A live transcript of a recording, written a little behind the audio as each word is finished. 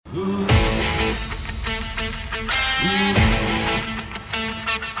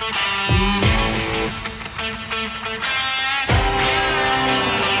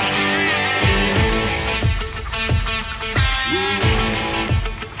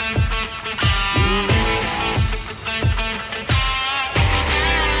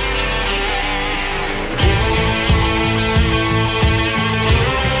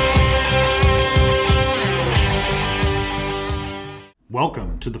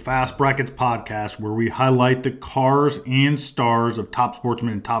to the Fast Brackets podcast, where we highlight the cars and stars of top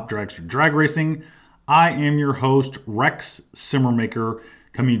sportsmen and top dragster drag racing. I am your host, Rex Simmermaker,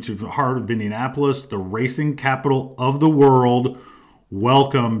 coming to the heart of Indianapolis, the racing capital of the world.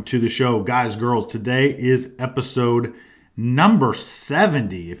 Welcome to the show, guys, girls. Today is episode number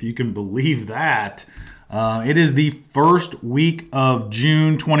 70, if you can believe that. It is the first week of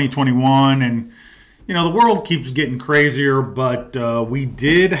June 2021, and the world keeps getting crazier, but we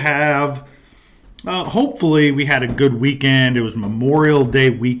did have, hopefully we had a good weekend. It was Memorial Day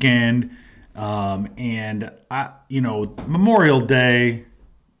weekend, and Memorial Day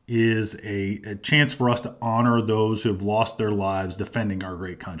is a chance for us to honor those who have lost their lives defending our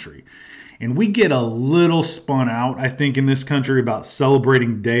great country. And we get a little spun out, I think, in this country about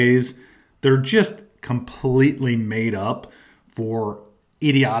celebrating days. They're just completely made up for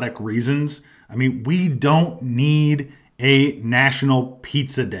idiotic reasons. I mean, we don't need a National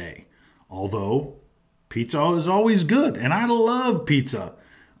Pizza Day, although pizza is always good, and I love pizza.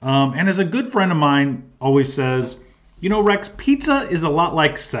 And as a good friend of mine always says, Rex, pizza is a lot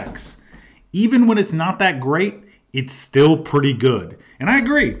like sex. Even when it's not that great, it's still pretty good. And I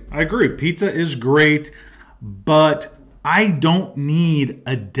agree. Pizza is great, but I don't need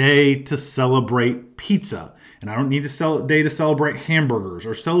a day to celebrate pizza. And I don't need a day to celebrate hamburgers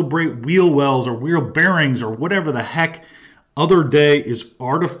or celebrate wheel wells or wheel bearings or whatever the heck other day is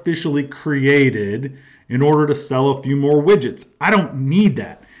artificially created in order to sell a few more widgets. I don't need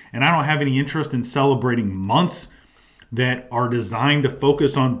that. And I don't have any interest in celebrating months that are designed to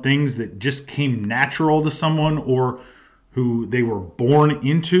focus on things that just came natural to someone or who they were born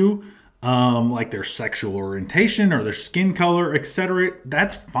into, like their sexual orientation or their skin color, etc.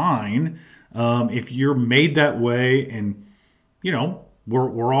 That's fine. If you're made that way and,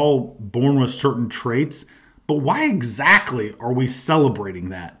 we're all born with certain traits, but why exactly are we celebrating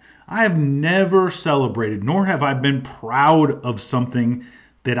that? I have never celebrated, nor have I been proud of something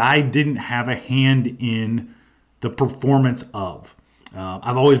that I didn't have a hand in the performance of.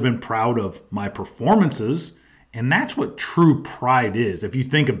 I've always been proud of my performances, and that's what true pride is, if you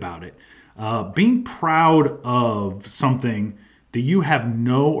think about it. Being proud of something that you have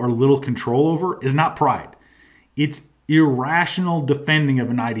no or little control over is not pride. It's irrational defending of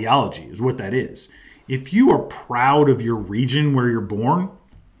an ideology is what that is. If you are proud of your region where you're born,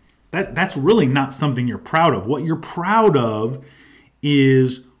 that's really not something you're proud of. What you're proud of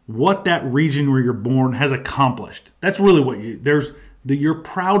is what that region where you're born has accomplished. That's really what you're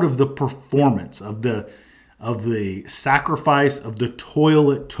proud of, the performance of the sacrifice, of the toil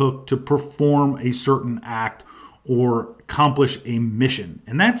it took to perform a certain act or accomplish a mission.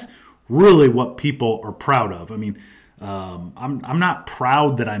 And that's really what people are proud of. I mean, I'm not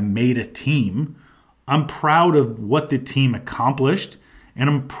proud that I made a team. I'm proud of what the team accomplished, and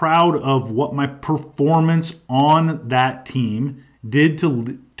I'm proud of what my performance on that team did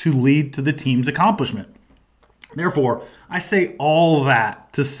to lead to the team's accomplishment. Therefore, I say all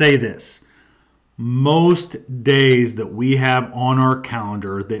that to say this. Most days that we have on our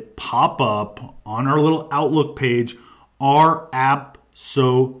calendar that pop up on our little Outlook page are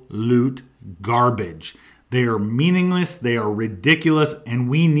absolute garbage. They are meaningless, they are ridiculous, and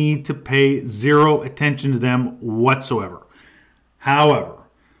we need to pay zero attention to them whatsoever. However,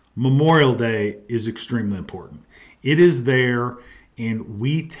 Memorial Day is extremely important. It is there, and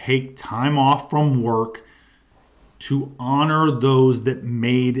we take time off from work to honor those that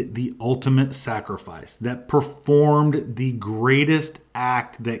made the ultimate sacrifice, that performed the greatest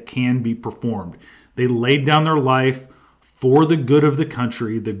act that can be performed. They laid down their life for the good of the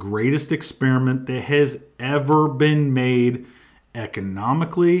country, the greatest experiment that has ever been made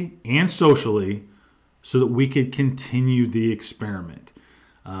economically and socially, so that we could continue the experiment.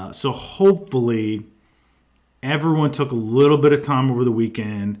 So hopefully everyone took a little bit of time over the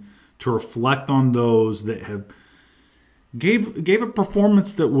weekend to reflect on those that have gave a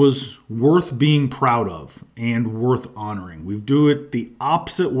performance that was worth being proud of and worth honoring. We do it the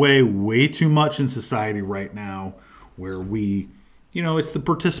opposite way too much in society right now, where it's the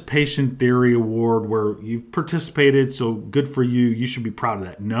participation theory award where you've participated, so good for you. You should be proud of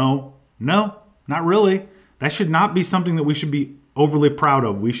that. No, not really. That should not be something that we should be overly proud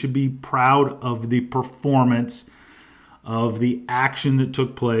of. We should be proud of the performance, of the action that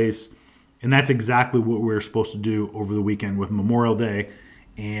took place. And that's exactly what we were supposed to do over the weekend with Memorial Day.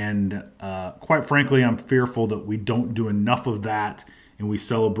 And quite frankly, I'm fearful that we don't do enough of that and we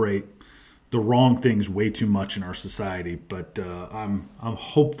celebrate the wrong things way too much in our society. But I'm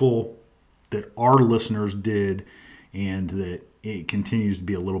hopeful that our listeners did, and that it continues to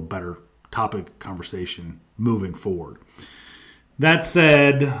be a little better topic of conversation moving forward. That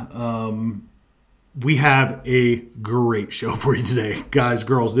said, we have a great show for you today, guys,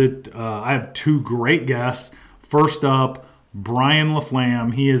 girls. I have two great guests. First up, Bryan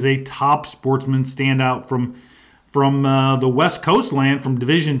LaFlam. He is a top sportsman standout from the West Coast land, from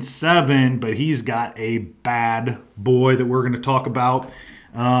Division 7, but he's got a bad boy that we're going to talk about.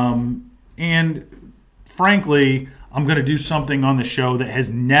 And frankly, I'm going to do something on the show that has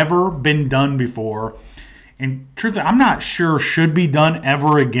never been done before. And truthfully, I'm not sure should be done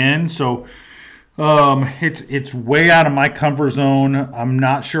ever again. So it's way out of my comfort zone. I'm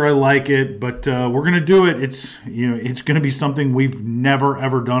not sure I like it, but we're going to do it. It's going to be something we've never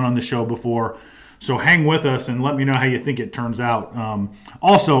ever done on the show before. So hang with us and let me know how you think it turns out.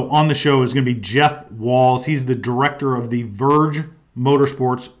 Also on the show is going to be Jeff Walls. He's the director of the Verge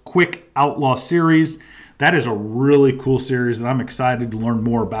Motorsports Quick Outlaw Series. That is a really cool series that I'm excited to learn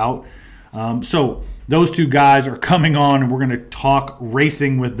more about. So those two guys are coming on and we're going to talk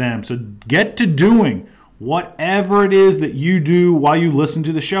racing with them. So get to doing whatever it is that you do while you listen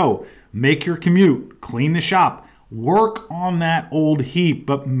to the show. Make your commute, clean the shop, work on that old heap,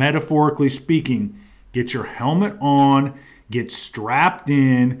 but metaphorically speaking, get your helmet on, get strapped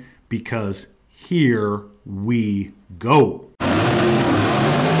in, because here we go.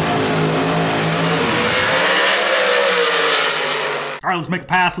 All right, let's make a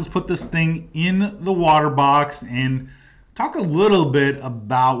pass. Let's put this thing in the water box and talk a little bit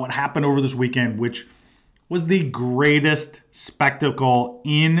about what happened over this weekend, which was the greatest spectacle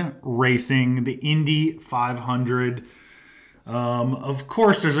in racing, the Indy 500. Of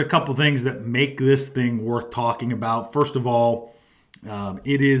course, there's a couple things that make this thing worth talking about. First of all,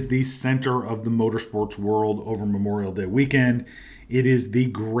 it is the center of the motorsports world over Memorial Day weekend. It is the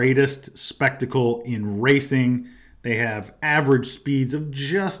greatest spectacle in racing. They have average speeds of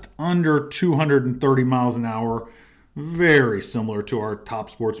just under 230 miles an hour, very similar to our top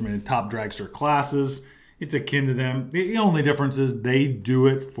sportsman and top dragster classes. It's akin to them. The only difference is they do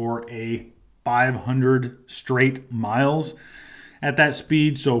it for a 500 straight miles at that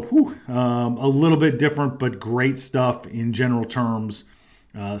speed. So a little bit different, but great stuff in general terms.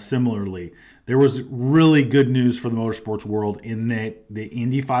 Similarly, there was really good news for the motorsports world in that the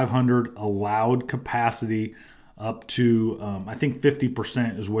Indy 500 allowed capacity up to, I think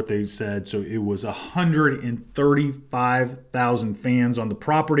 50% is what they said. So it was 135,000 fans on the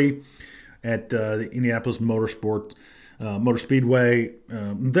property at the Indianapolis Motor Speedway.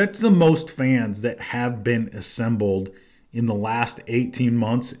 That's the most fans that have been assembled in the last 18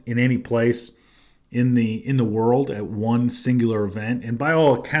 months in any place in the world at one singular event. And by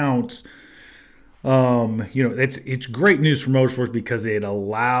all accounts, it's great news for motorsports because it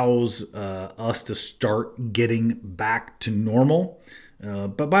allows us to start getting back to normal.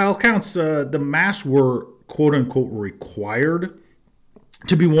 But by all accounts, the masks were quote unquote required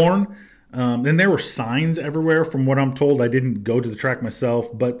to be worn. And there were signs everywhere from what I'm told. I didn't go to the track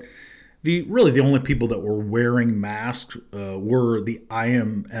myself, but the only people that were wearing masks were the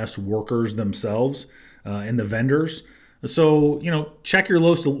IMS workers themselves and the vendors. So, check your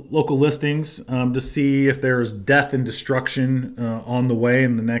local listings to see if there's death and destruction on the way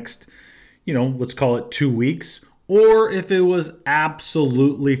in the next, let's call it 2 weeks, or if it was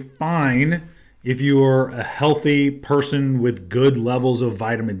absolutely fine if you are a healthy person with good levels of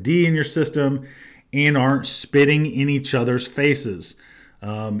vitamin D in your system and aren't spitting in each other's faces.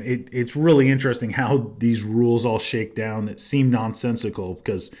 It's really interesting how these rules all shake down that seem nonsensical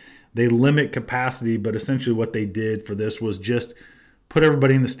because they limit capacity, but essentially what they did for this was just put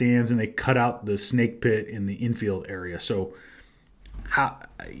everybody in the stands and they cut out the snake pit in the infield area. So how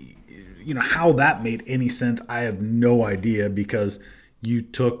that made any sense, I have no idea, because you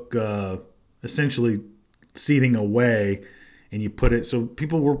took essentially seating away and you put it so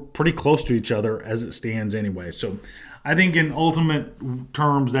people were pretty close to each other as it stands anyway. So I think in ultimate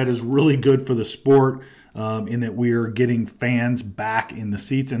terms that is really good for the sport, in that we are getting fans back in the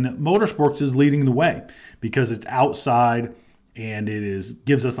seats, and that motorsports is leading the way because it's outside and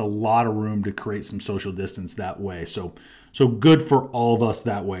gives us a lot of room to create some social distance that way. So good for all of us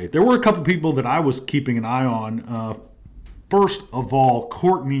that way. There were a couple people that I was keeping an eye on. First of all,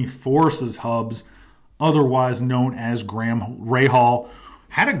 Courtney Force's Hubs, otherwise known as Graham Rahal,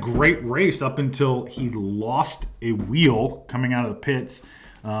 had a great race up until he lost a wheel coming out of the pits.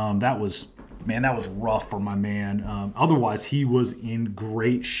 That was rough for my man. Otherwise, he was in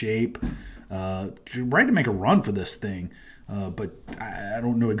great shape, ready to make a run for this thing. But I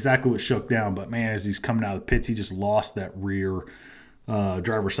don't know exactly what shook down. But, man, as he's coming out of the pits, he just lost that rear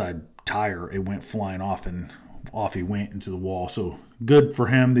driver's side tire. It went flying off, and off he went into the wall. So good for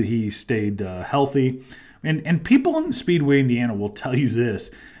him that he stayed healthy. And people in the Speedway Indiana will tell you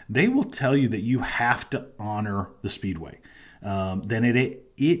this. They will tell you that you have to honor the Speedway.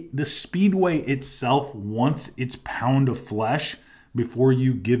 The Speedway itself wants its pound of flesh before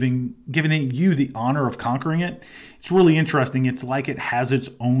you giving it you the honor of conquering it. It's really interesting. It's like it has its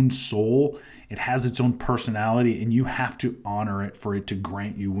own soul. It has its own personality, and you have to honor it for it to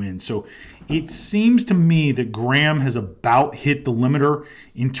grant you wins. So it seems to me that Graham has about hit the limiter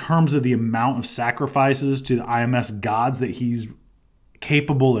in terms of the amount of sacrifices to the IMS gods that he's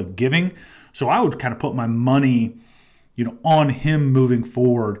capable of giving. So I would kind of put my money, on him moving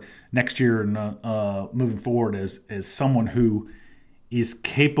forward next year and moving forward as someone who is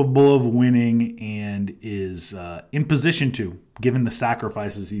capable of winning and is in position to, given the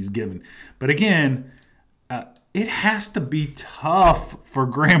sacrifices he's given. But again, it has to be tough for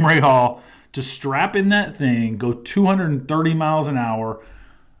Graham Rahal to strap in that thing, go 230 miles an hour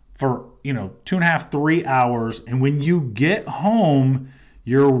for 2.5, 3 hours, and when you get home,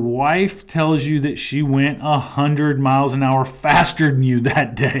 your wife tells you that she went 100 miles an hour faster than you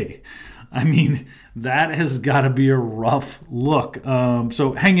that day. I mean, that has got to be a rough look.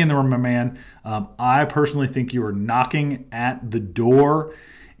 So hang in there, my man. I personally think you are knocking at the door.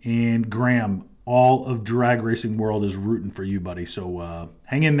 And Graham, all of drag racing world is rooting for you, buddy. So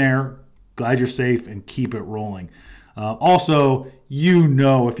hang in there. Glad you're safe and keep it rolling. Also,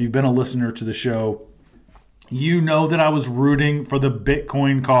 if you've been a listener to the show, you know that I was rooting for the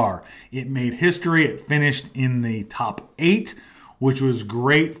Bitcoin car. It made history. It finished in the top 8, which was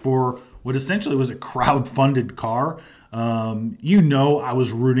great for what essentially was a crowd-funded car. I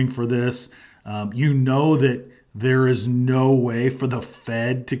was rooting for this. That there is no way for the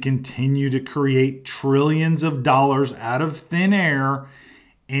Fed to continue to create trillions of dollars out of thin air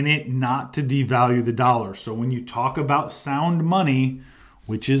and it not to devalue the dollar. So when you talk about sound money,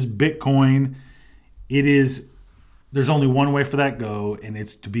 which is Bitcoin, there's only one way for that go, and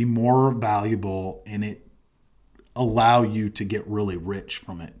it's to be more valuable and it allow you to get really rich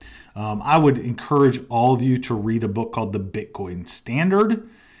from it. I would encourage all of you to read a book called The Bitcoin Standard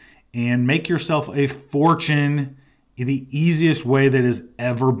and make yourself a fortune in the easiest way that has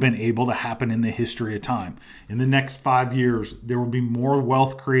ever been able to happen in the history of time. In the next 5 years, there will be more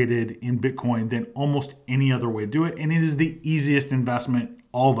wealth created in Bitcoin than almost any other way to do it, and it is the easiest investment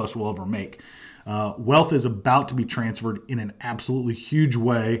all of us will ever make. Wealth is about to be transferred in an absolutely huge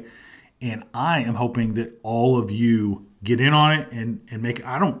way, and I am hoping that all of you get in on it and make.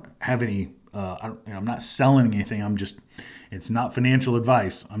 I don't have any. I'm not selling anything. It's not financial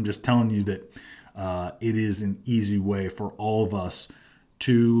advice. I'm just telling you that it is an easy way for all of us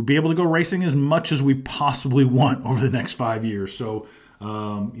to be able to go racing as much as we possibly want over the next 5 years. So,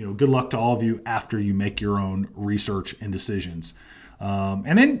 good luck to all of you after you make your own research and decisions.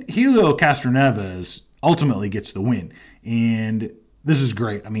 And then Helio Castroneves ultimately gets the win. And this is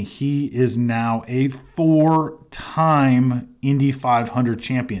great. I mean, he is now a 4-time Indy 500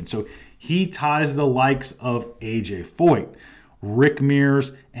 champion. So he ties the likes of AJ Foyt, Rick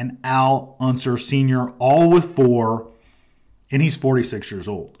Mears, and Al Unser Sr., all with 4, and he's 46 years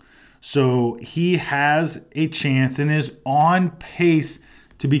old. So he has a chance and is on pace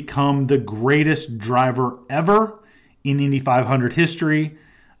to become the greatest driver ever in Indy 500 history,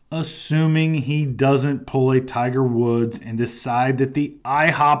 assuming he doesn't pull a Tiger Woods and decide that the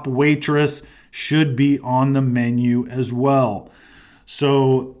IHOP waitress should be on the menu as well.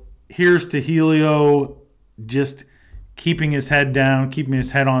 So here's to Helio just keeping his head down, keeping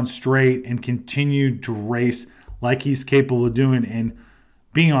his head on straight, and continue to race like he's capable of doing and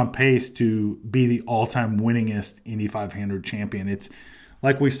being on pace to be the all-time winningest Indy 500 champion. It's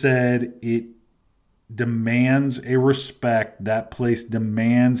like we said, it demands a respect. That place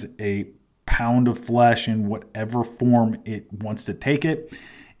demands a pound of flesh in whatever form it wants to take it.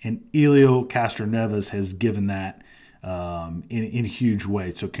 And Helio Castroneves has given that in a huge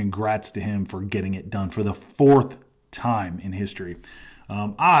way. So congrats to him for getting it done for the 4th time in history.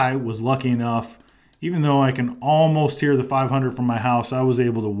 I was lucky enough, even though I can almost hear the 500 from my house, I was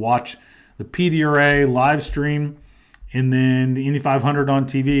able to watch the PDRA live stream and then the Indy 500 on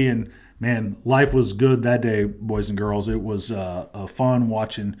TV. And man, life was good that day, boys and girls. It was fun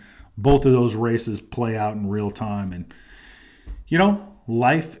watching both of those races play out in real time. And,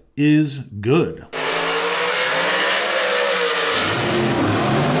 life is good.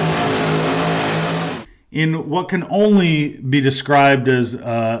 In what can only be described as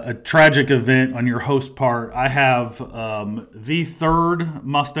a tragic event on your host part, I have the 3rd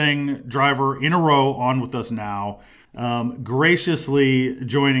Mustang driver in a row on with us now, graciously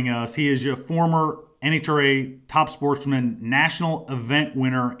joining us. He is a former NHRA Top Sportsman National Event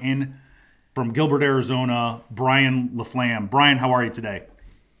winner and from Gilbert, Arizona, Bryan LaFlam. Bryan, how are you today?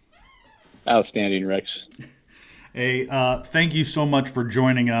 Outstanding, Rex. Hey, thank you so much for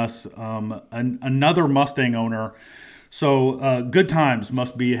joining us. Another Mustang owner. So good times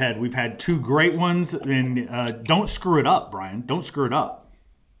must be ahead. We've had two great ones, and don't screw it up, Bryan. Don't screw it up.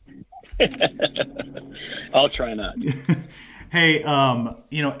 I'll try not. Hey,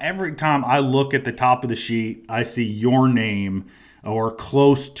 every time I look at the top of the sheet, I see your name or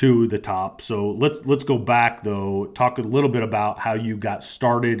close to the top. So let's go back though. Talk a little bit about how you got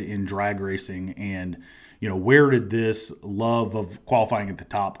started in drag racing, and where did this love of qualifying at the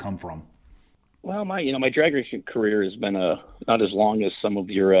top come from? Well, my drag racing career has been not as long as some of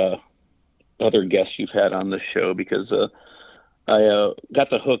your other guests you've had on the show, because I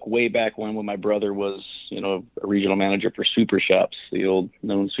got the hook way back when my brother was, a regional manager for Super Shops, the old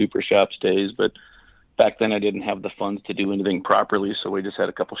known Super Shops days. But back then I didn't have the funds to do anything properly, so we just had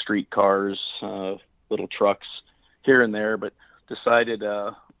a couple street cars, little trucks here and there. But decided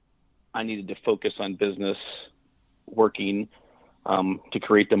I needed to focus on business, working to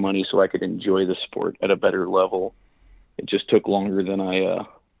create the money so I could enjoy the sport at a better level. It just took longer than I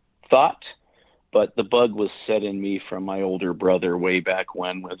thought. But the bug was set in me from my older brother way back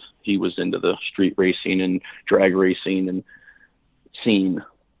when he was into the street racing and drag racing and scene.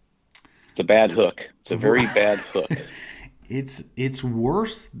 It's a bad hook. It's a very bad hook. It's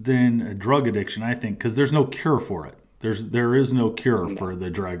worse than a drug addiction, I think, because there's no cure for it. There is no cure for the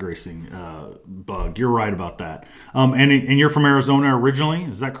drag racing bug. You're right about that. And you're from Arizona originally,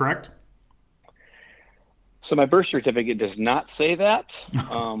 is that correct? So my birth certificate does not say that,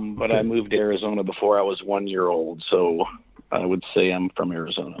 but Okay. I moved to Arizona before I was 1 year old, so I would say I'm from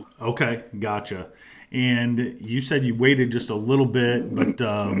Arizona. Okay, gotcha. And you said you waited just a little bit, but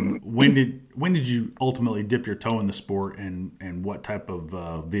when did you ultimately dip your toe in the sport, and what type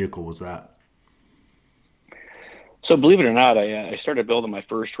of vehicle was that? So believe it or not, I started building my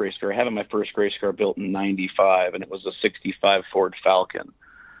first race car, having my first race car built in '95, and it was a '65 Ford Falcon.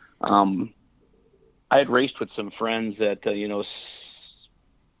 I had raced with some friends that,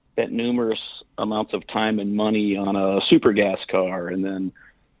 spent numerous amounts of time and money on a super gas car, and then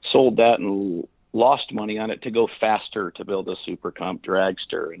sold that and lost money on it to go faster, to build a super comp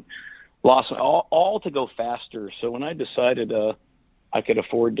dragster, and lost all to go faster. So when I decided I could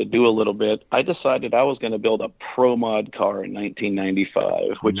afford to do a little bit, I decided I was going to build a pro mod car in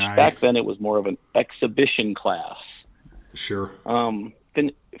 1995, which Nice. back then it was more of an exhibition class. Sure.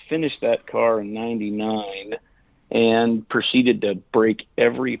 Finished that car in '99 and proceeded to break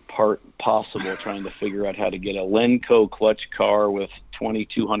every part possible trying to figure out how to get a Lenco clutch car with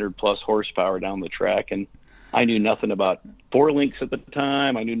 2,200 plus horsepower down the track. And I knew nothing about four links at the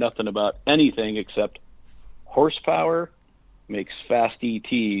time. I knew nothing about anything except horsepower makes fast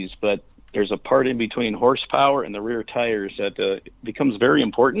ETs, but there's a part in between horsepower and the rear tires that becomes very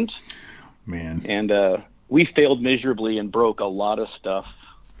important. Man. And we failed miserably and broke a lot of stuff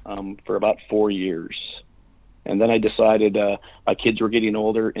for about 4 years. And then I decided my kids were getting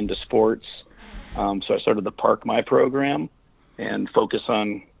older into sports, so I started the Park My program and focus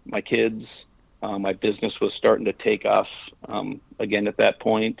on my kids. My business was starting to take off again at that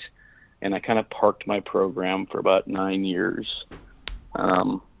point, and I kind of parked my program for about 9 years,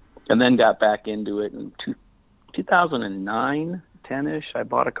 and then got back into it in 2009, 10-ish. I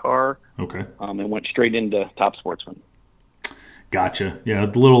bought a car. Okay. And went straight into Top Sportsman. Gotcha. Yeah, a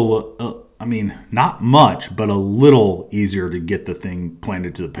little, not much, but a little easier to get the thing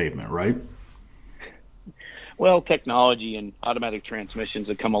planted to the pavement, right? Well, technology and automatic transmissions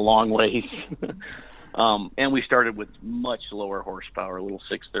have come a long ways. And we started with much lower horsepower, a little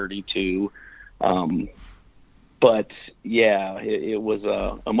 632. But yeah, it was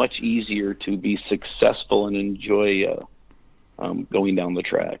a much easier to be successful and enjoy going down the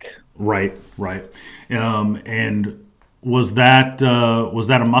track. Right. And was that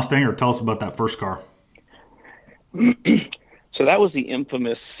a Mustang, or tell us about that first car? So that was the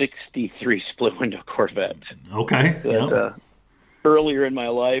infamous '63 split window Corvette. Okay. That, earlier in my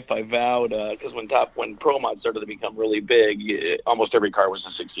life, I vowed, because when Pro Mod started to become really big, almost every car was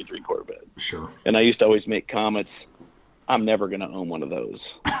a '63 Corvette. Sure. And I used to always make comments, I'm never going to own one of those.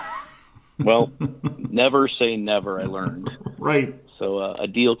 Well, never say never, I learned. Right. So a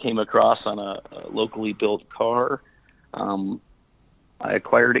deal came across on a locally built car. I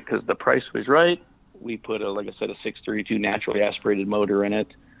acquired it because the price was right. We put like I said, a 632 naturally aspirated motor in it,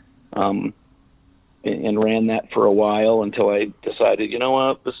 and ran that for a while until I decided, you know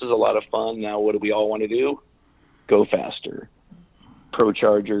what, this is a lot of fun. Now what do we all want to do? Go faster. Pro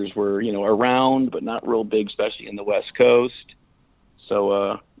Chargers were, around, but not real big, especially in the West Coast.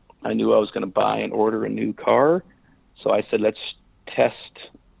 So I knew I was going to buy and order a new car. So I said, let's test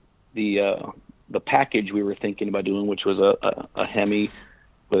the package we were thinking about doing, which was a Hemi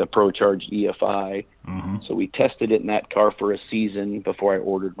with a Pro-Charged EFI. Mm-hmm. So we tested it in that car for a season before I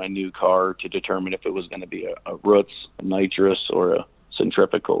ordered my new car to determine if it was going to be a Roots, a nitrous, or a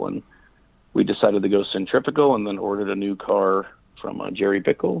centrifugal. And we decided to go centrifugal, and then ordered a new car from Jerry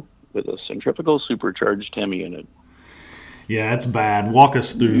Bickle with a centrifugal supercharged Hemi in it. Yeah, it's bad. Walk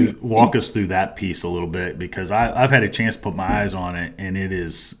us through that piece a little bit, because I've had a chance to put my eyes on it, and it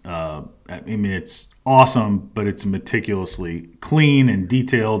is it's awesome, but it's meticulously clean and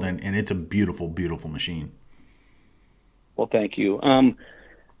detailed, and it's a beautiful, beautiful machine. Well, thank you. I'm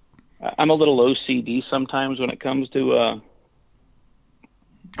a little OCD sometimes when it comes to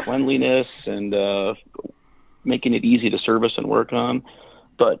cleanliness and making it easy to service and work on.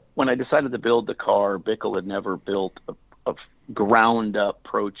 But when I decided to build the car, Bickle had never built a ground-up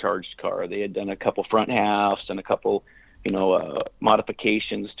Pro-Charged car. They had done a couple front halves and a couple,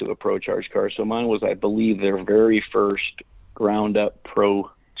 modifications to a Pro-Charged car. So mine was, I believe, their very first ground-up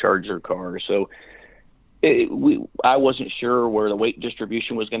Pro-Charger car. So I wasn't sure where the weight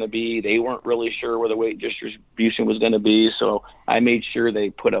distribution was going to be. They weren't really sure where the weight distribution was going to be. So I made sure they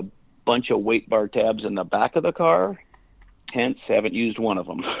put a bunch of weight bar tabs in the back of the car. Hence, haven't used one of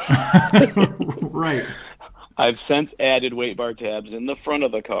them. Right. I've since added weight bar tabs in the front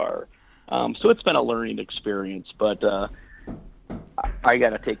of the car. So it's been a learning experience, but I got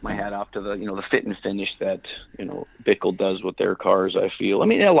to take my hat off to the fit and finish that, Bickle does with their cars, I feel. I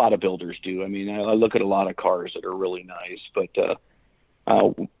mean, a lot of builders do. I mean, I look at a lot of cars that are really nice, but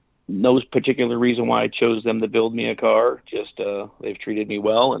no particular reason why I chose them to build me a car. Just they've treated me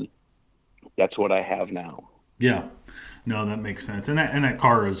well, and that's what I have now. Yeah. No, that makes sense. And that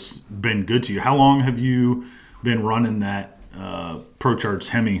car has been good to you. How long have you been running that Pro-Charged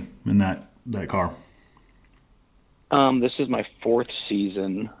Hemi in that car? This is my 4th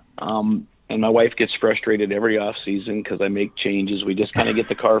season. And my wife gets frustrated every off season because I make changes. We just kind of get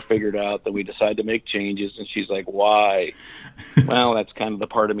the car figured out, then we decide to make changes, and she's like, "Why?" Well, that's kind of the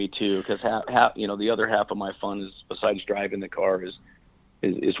part of me too, because the other half of my fun is, besides driving the car,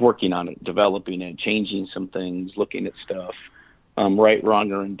 is working on it, developing it, changing some things, looking at stuff, right,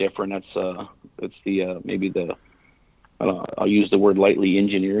 wrong, or indifferent. That's maybe the I'll use the word lightly,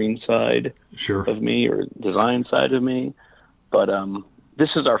 engineering side Sure. of me, or design side of me. But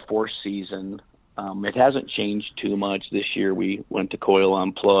this is our 4th season. It hasn't changed too much this year. We went to coil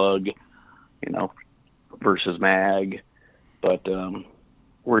on plug, versus mag, but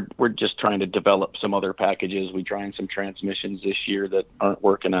we're just trying to develop some other packages. We trying some transmissions this year that aren't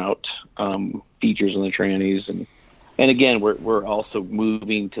working out, features in the trannies, and again, we're also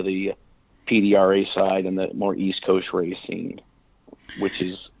moving to the PDRA side and the more East Coast racing, which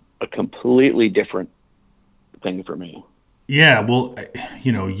is a completely different thing for me. Yeah, well,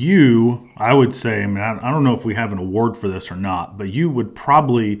 I would say, I don't know if we have an award for this or not, but you would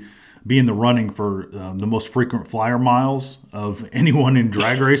probably be in the running for the most frequent flyer miles of anyone in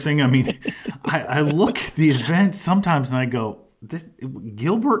drag racing. I mean, I look at the event sometimes and I go,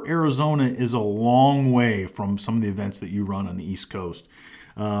 Gilbert, Arizona is a long way from some of the events that you run on the East Coast.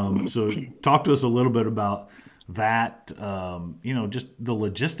 So talk to us a little bit about that, just the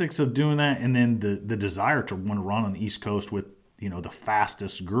logistics of doing that, and then the desire to want to run on the East Coast with, the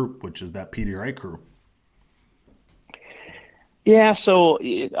fastest group, which is that PDRA crew. Yeah, so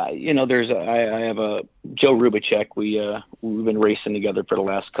I have a Joe Rubicek. We've been racing together for the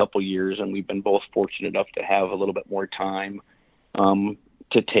last couple years, and we've been both fortunate enough to have a little bit more time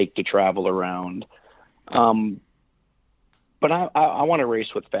to take to travel around. But I want to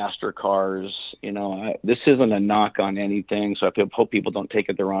race with faster cars. This isn't a knock on anything, so I hope people don't take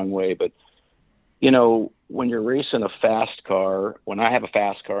it the wrong way. But, when you're racing a fast car, when I have a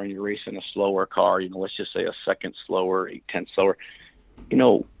fast car and you're racing a slower car, let's just say a second slower, 8/10 slower,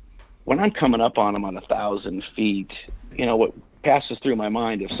 when I'm coming up on them on 1,000 feet, what passes through my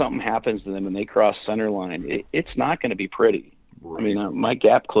mind, if something happens to them and they cross center line, it's not going to be pretty. Right. I mean, my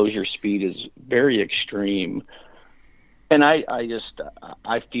gap closure speed is very extreme. And I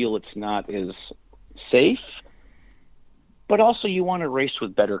feel it's not as safe, but also you want to race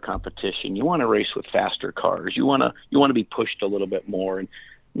with better competition. You want to race with faster cars. You want to be pushed a little bit more. And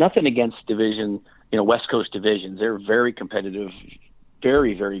nothing against division, West Coast divisions. They're very competitive,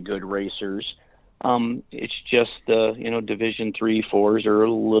 very, very good racers. It's just Division 3, 4s are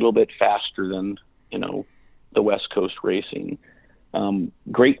a little bit faster than the West Coast racing.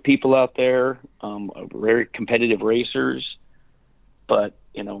 Great people out there, very competitive racers, but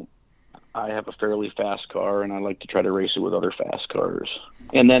I have a fairly fast car, and I like to try to race it with other fast cars.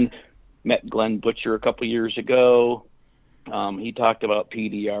 And then met Glenn Butcher a couple years ago. He talked about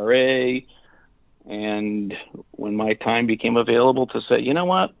PDRA, and when my time became available to say, you know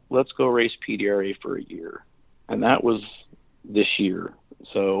what, let's go race PDRA for a year, and that was this year.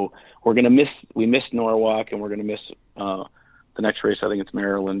 So we missed Norwalk, and we're gonna miss the next race. I think it's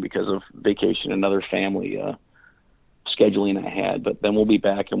Maryland because of vacation and other family scheduling I had. But then we'll be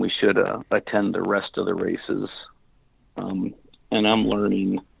back, and we should attend the rest of the races. And I'm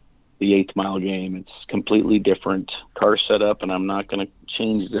learning the 8th mile game. It's completely different car setup, and I'm not going to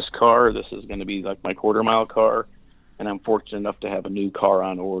change this car. This is going to be like my quarter-mile car, and I'm fortunate enough to have a new car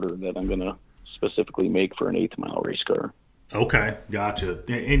on order that I'm going to specifically make for an 8th mile race car. Okay, gotcha.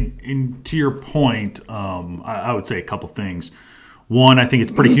 And to your point, I would say a couple things. One, I think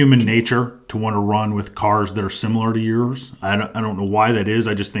it's pretty human nature to want to run with cars that are similar to yours. I don't know why that is.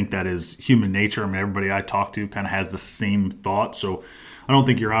 I just think that is human nature. I mean, everybody I talk to kind of has the same thought, so I don't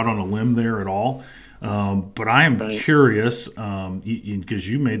think you're out on a limb there at all. But I am curious, because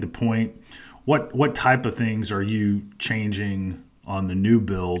you made the point, what type of things are you changing on the new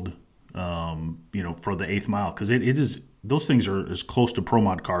build, for the 8th mile? Because it is, those things are as close to Pro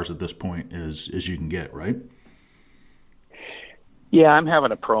Mod cars at this point as you can get, right? Yeah, I'm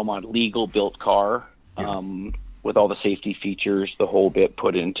having a Pro Mod legal built car with all the safety features, the whole bit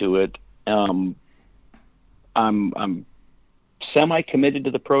put into it. I'm semi-committed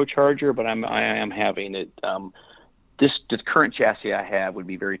to the Pro Charger, but I am having it. The current chassis I have would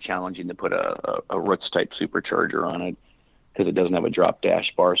be very challenging to put a Roots type supercharger on it because it doesn't have a drop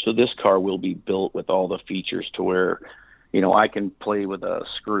dash bar. So this car will be built with all the features to where, I can play with a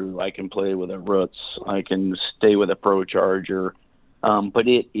screw, I can play with a Roots, I can stay with a Pro Charger, but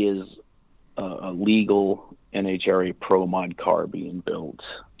it is a legal NHRA Pro Mod car being built.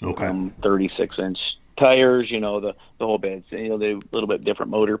 Okay. 36-inch tires, the whole bit. They're a little bit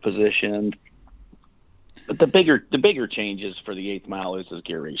different motor position. But the bigger changes for the 8th mile is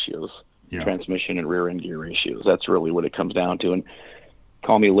gear ratios, transmission and rear end gear ratios. That's really what it comes down to. And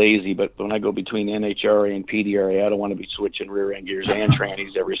call me lazy, but when I go between NHRA and PDRA, I don't want to be switching rear end gears and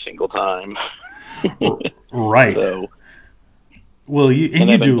trannies every single time. Right. So, well, you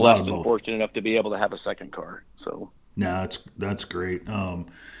do a lot of both. I'm fortunate enough to be able to have a second car. So no, that's great.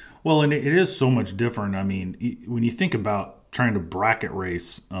 Well, and it is so much different. I mean, when you think about trying to bracket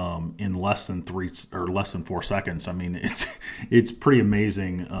race in less than 4 seconds, I mean, it's pretty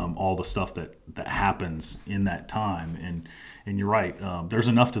amazing all the stuff that happens in that time. And you're right. There's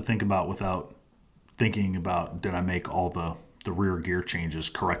enough to think about without thinking about, did I make all the rear gear changes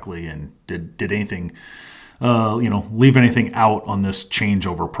correctly, and did anything leave anything out on this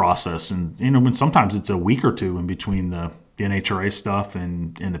changeover process. And when sometimes it's a week or two in between the NHRA stuff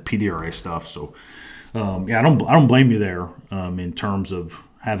and the PDRA stuff. So I don't blame you there in terms of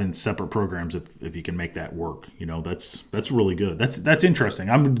having separate programs if you can make that work. That's really good. That's interesting.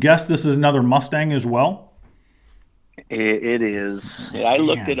 I would guess this is another Mustang as well. It is. I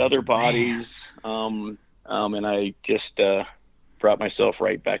looked at other bodies, and I just brought myself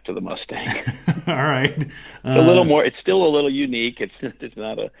right back to the Mustang. All right. A little more. It's still a little unique. It's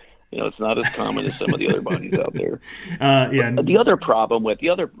not it's not as common as some of the other bodies out there. But the other problem with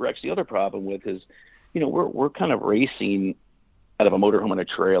is, we're kind of racing out of a motorhome and a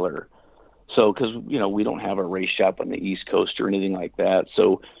trailer. So, because we don't have a race shop on the East Coast or anything like that.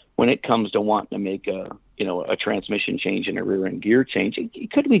 So when it comes to wanting to make a transmission change and a rear end gear change,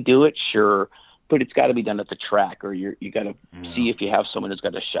 could we do it? Sure. But it's got to be done at the track, or you got to see if you have someone who's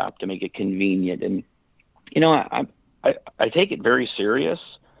got a shop to make it convenient. And I take it very serious,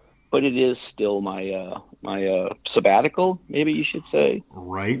 but it is still my sabbatical, maybe you should say.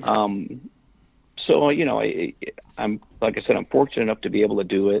 Right. So I'm like I said, I'm fortunate enough to be able to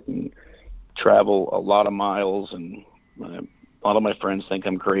do it and travel a lot of miles, and a lot of my friends think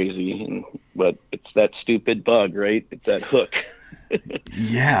I'm crazy, but it's that stupid bug, right? It's that hook.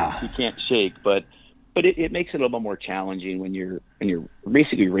 Yeah, you can't shake, but it makes it a little bit more challenging when you're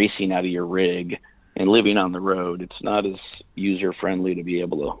basically racing out of your rig and living on the road. It's not as user friendly to be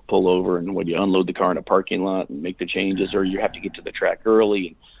able to pull over and when you unload the car in a parking lot and make the changes, or you have to get to the track early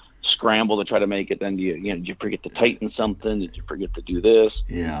and scramble to try to make it. Then did you forget to tighten something? Did you forget to do this?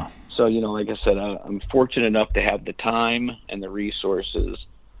 Yeah. So like I said, I'm fortunate enough to have the time and the resources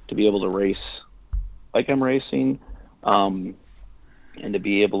to be able to race like I'm racing. And to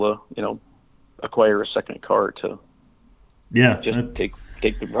be able to, acquire a second car to just take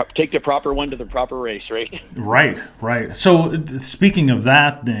the proper one to the proper race, right? Right. So speaking of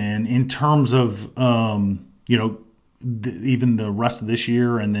that, then, in terms of, even the rest of this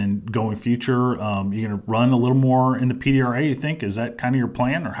year and then going future? You're going to run a little more in the PDRA, you think? Is that kind of your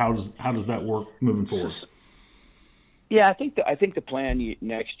plan, or how does that work moving forward? Yeah, I think the plan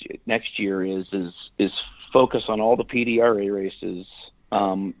next year is focus on all the PDRA races,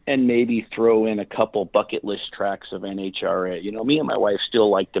 and maybe throw in a couple bucket list tracks of NHRA. You know, me and my wife still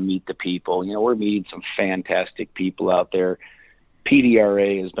like to meet the people. You know, we're meeting some fantastic people out there.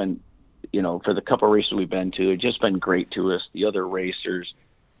 PDRA has been, you know, for the couple of races we've been to, it's just been great to us. The other racers,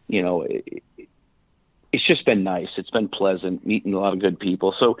 you know, it's just been nice. It's been pleasant meeting a lot of good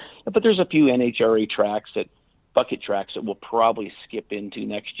people. So, but there's a few NHRA bucket tracks that we'll probably skip into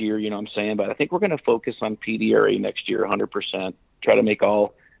next year, you know what I'm saying? But I think we're going to focus on PDRA next year 100%. Try to make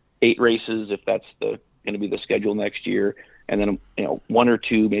all 8 races if that's going to be the schedule next year. And then, you know, 1 or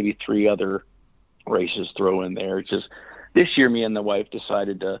 2, maybe 3 other races throw in there. It's just this year, me and the wife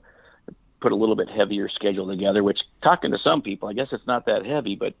decided to put a little bit heavier schedule together, which, talking to some people, I guess it's not that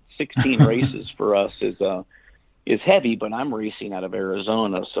heavy, but 16 races for us is heavy, but I'm racing out of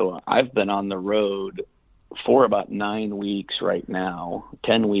Arizona. So I've been on the road for about 9 weeks right now.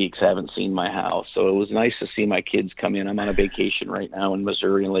 10 weeks, haven't seen my house. So it was nice to see my kids come in. I'm on a vacation right now in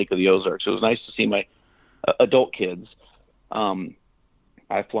Missouri and Lake of the Ozarks. So it was nice to see my adult kids.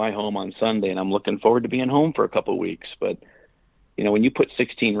 I fly home on Sunday, and I'm looking forward to being home for a couple of weeks. But, you know, when you put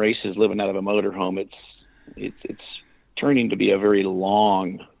 16 races living out of a motorhome, it's turning to be a very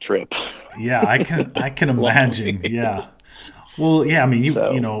long trip. Yeah, I can imagine. Yeah. Well, yeah, I mean,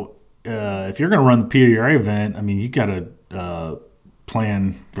 you know, if you're going to run the PDRA event, I mean, you got to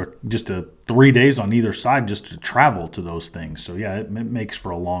plan for just 3 days on either side just to travel to those things. So, yeah, it makes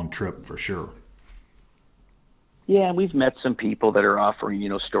for a long trip for sure. Yeah, and we've met some people that are offering, you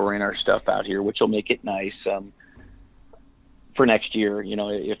know, storing our stuff out here, which will make it nice for next year, you know,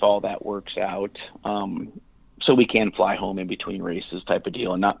 if all that works out. So we can fly home in between races type of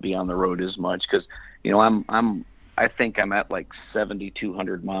deal and not be on the road as much because, you know, I think I'm at like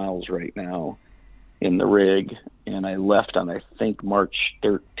 7,200 miles right now in the rig, and I left on, I think, March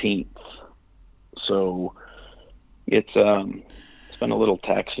 13th. So it's been a little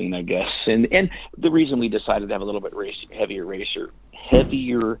taxing, I guess. And the reason we decided to have a little bit heavier race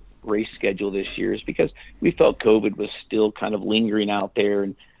schedule this year is because we felt COVID was still kind of lingering out there,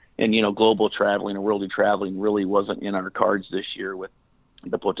 and you know, global traveling and worldly traveling really wasn't in our cards this year with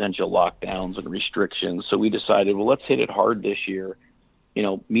the potential lockdowns and restrictions. So we decided, well, let's hit it hard this year, you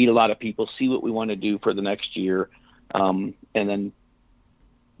know, meet a lot of people, see what we want to do for the next year. And then,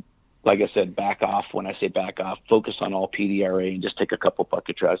 like I said, back off. When I say back off, focus on all PDRA and just take a couple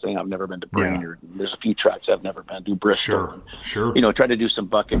bucket tracks. I think I've never been to Brainerd. Yeah. There's a few tracks I've never been to, Bristol. Sure. You know, try to do some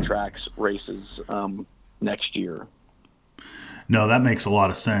bucket tracks races next year. No, that makes a lot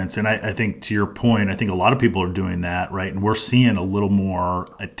of sense. And I think, to your point, I think a lot of people are doing that, right? And we're seeing a little more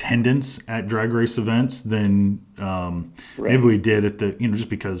attendance at drag race events than maybe we did at the, you know, just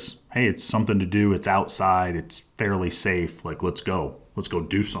because, hey, it's something to do. It's outside. It's fairly safe. Like, let's go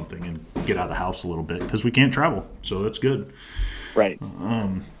do something and get out of the house a little bit because we can't travel. So that's good. Right.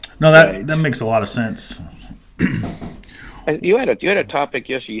 That makes a lot of sense. You had a topic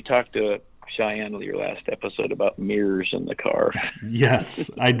yesterday. You talked to Cheyenne on your last episode about mirrors in the car. Yes,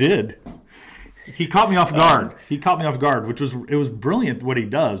 I did. He caught me off guard. Which was brilliant what he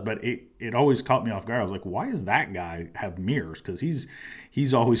does, but it always caught me off guard. I was like, why does that guy have mirrors? Because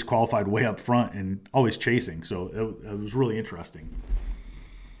he's always qualified way up front and always chasing. So it was really interesting.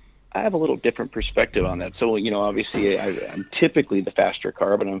 I have a little different perspective on that. So, you know, obviously I'm typically the faster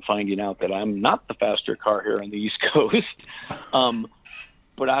car, but I'm finding out that I'm not the faster car here on the East Coast.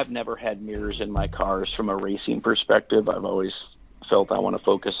 But I've never had mirrors in my cars from a racing perspective. I've always felt I want to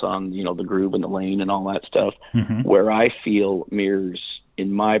focus on, you know, the groove and the lane and all that stuff. Mm-hmm. Where I feel mirrors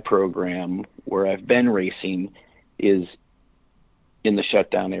in my program, where I've been racing, is in the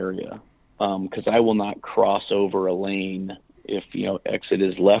shutdown area. Because I will not cross over a lane if, you know, exit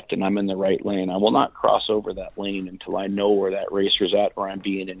is left and I'm in the right lane. I will not cross over that lane until I know where that racer's at or I'm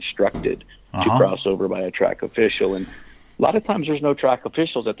being instructed to cross over by a track official. And a lot of times there's no track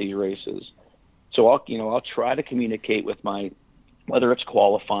officials at these races. So I'll try to communicate with whether it's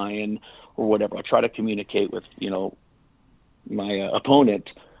qualifying or whatever, I'll try to communicate with, you know, my opponent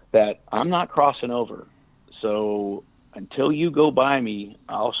that I'm not crossing over. So until you go by me,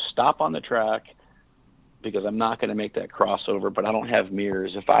 I'll stop on the track because I'm not going to make that crossover, but I don't have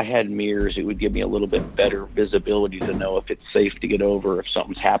mirrors. If I had mirrors, it would give me a little bit better visibility to know if it's safe to get over, if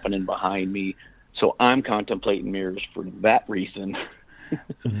something's happening behind me. So I'm contemplating mirrors for that reason.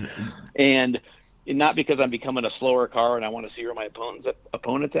 And not because I'm becoming a slower car and I want to see where my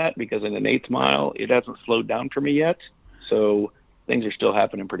opponent's at, because in an 8th mile, it hasn't slowed down for me yet. So things are still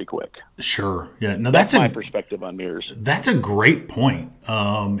happening pretty quick. Sure. Yeah. No, that's my perspective on mirrors. That's a great point.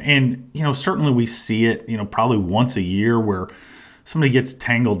 And, certainly we see it, probably once a year where somebody gets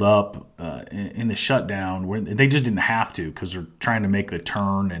tangled up in the shutdown where they just didn't have to because they're trying to make the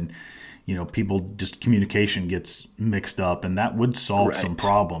turn, and people just communication gets mixed up, and that would solve some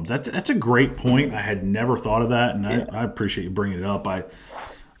problems. That's a great point. I had never thought of that, and I appreciate you bringing it up.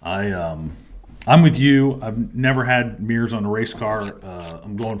 I'm with you. I've never had mirrors on a race car.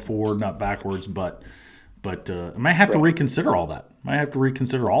 I'm going forward, not backwards, but I might have to reconsider all that. I might have to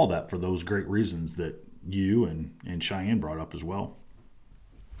reconsider all that for those great reasons that you and Cheyenne brought up as well.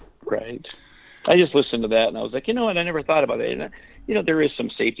 Right. I just listened to that and I was like, I never thought about it. And, there is some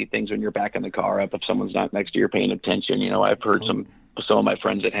safety things when you're backing the car up if someone's not next to you paying attention. I've heard some of my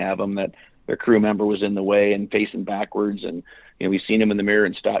friends that have them that their crew member was in the way and facing backwards, and we've seen them in the mirror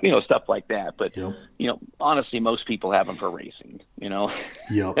and stuff, stuff like that. But honestly, most people have them for racing.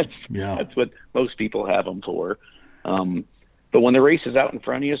 That's what most people have them for. But when the race is out in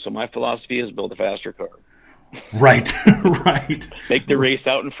front of you, so my philosophy is build a faster car. Right, right. Make the race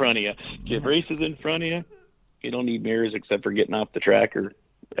out in front of you. If race is in front of you, you don't need mirrors except for getting off the track or,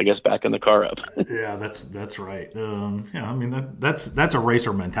 I guess, backing the car up. Yeah, that's right. That's a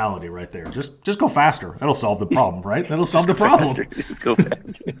racer mentality right there. Just go faster. That'll solve the problem, right? That'll solve the problem. Go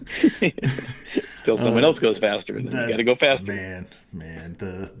faster. Till someone else goes faster, and then you got to go faster. Man,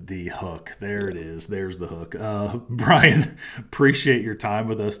 the hook. There it is. There's the hook. Bryan, appreciate your time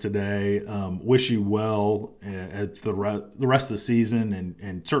with us today. Wish you well at the rest of the season,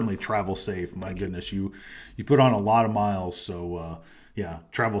 and certainly travel safe. My goodness, you put on a lot of miles, so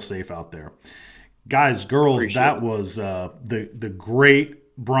travel safe out there. Guys, girls, that was the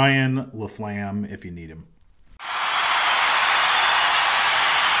great Bryan LaFlam, if you need him.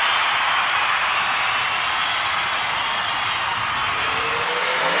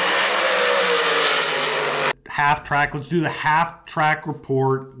 Half track. Let's do the half track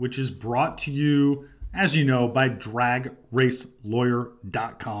report, which is brought to you, as you know, by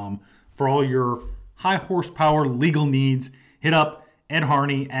dragracelawyer.com. For all your high horsepower legal needs, hit up Ed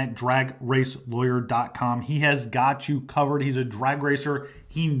Harney at dragracelawyer.com. He has got you covered. He's a drag racer.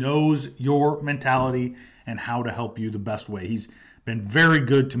 He knows your mentality and how to help you the best way. He's been very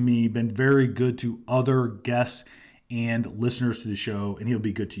good to me, been very good to other guests and listeners to the show, and he'll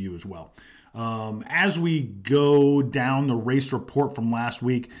be good to you as well. As we go down the race report from last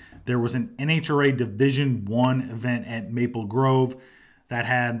week, there was an NHRA Division I event at Maple Grove that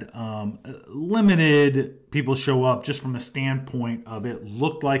had limited people show up, just from the standpoint of it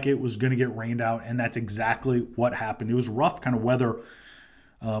looked like it was going to get rained out, and that's exactly what happened. It was rough kind of weather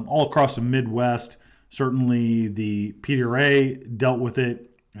all across the Midwest. Certainly the PDRA dealt with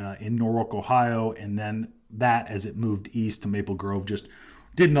it in Norwalk, Ohio, and then that, as it moved east to Maple Grove, just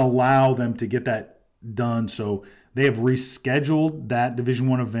didn't allow them to get that done. So they have rescheduled that Division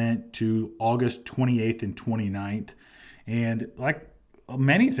I event to August 28th and 29th. And like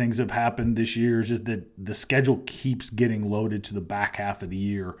many things have happened this year, is just that the schedule keeps getting loaded to the back half of the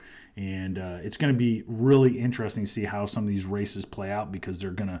year. And it's going to be really interesting to see how some of these races play out, because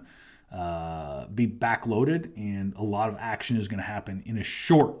they're going to be backloaded, and a lot of action is going to happen in a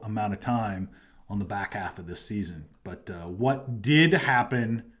short amount of time on the back half of this season. But what did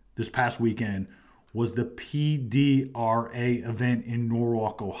happen this past weekend was the PDRA event in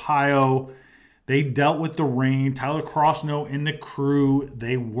Norwalk, Ohio. They dealt with the rain. Tyler Crossno and the crew,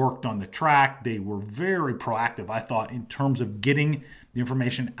 they worked on the track. They were very proactive, I thought, in terms of getting the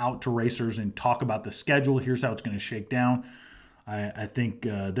information out to racers and talk about the schedule. Here's how it's going to shake down. I think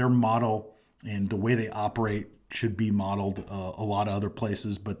their model and the way they operate should be modeled a lot of other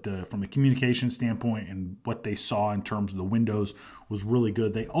places, but from a communication standpoint and what they saw in terms of the windows was really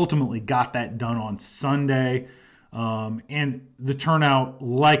good. They ultimately got that done on Sunday, and the turnout,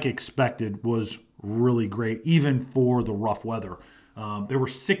 like expected, was really great, even for the rough weather. There were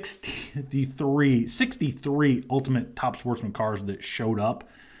 63 Ultimate Top Sportsman cars that showed up.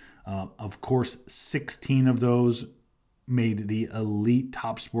 Of course, 16 of those made the Elite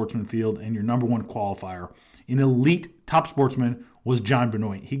Top Sportsman field, and your number one qualifier in Elite Top Sportsman was John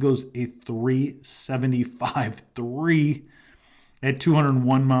Benoit. He goes a 375.3 at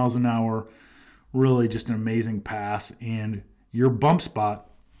 201 miles an hour. Really just an amazing pass. And your bump spot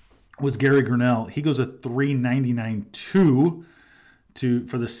was Gary Grinnell. He goes a 399.2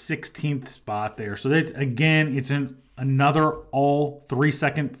 for the 16th spot there. So that's, again, it's another all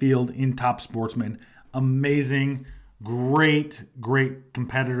 3-second field in Top Sportsman. Amazing. Great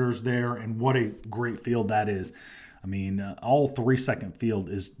competitors there, and what a great field that is. I mean, all 3-second field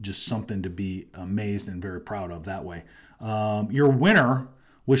is just something to be amazed and very proud of that way. Your winner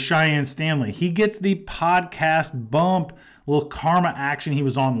was Cheyenne Stanley. He gets the podcast bump, a little karma action. He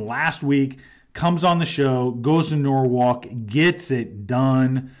was on last week, comes on the show, goes to Norwalk, gets it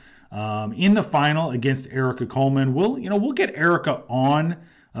done in the final against Erica Coleman. We'll get Erica on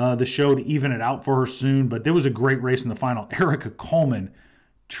the show to even it out for her soon, but there was a great race in the final. Erica Coleman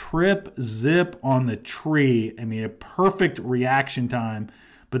trip zip on the tree. I mean, a perfect reaction time,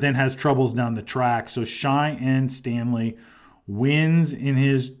 but then has troubles down the track. So Cheyenne Stanley wins in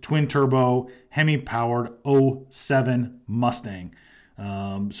his twin turbo Hemi powered 07 Mustang.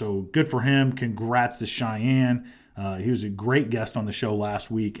 So good for him. Congrats to Cheyenne. He was a great guest on the show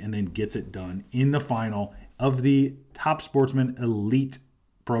last week and then gets it done in the final of the Top Sportsman Elite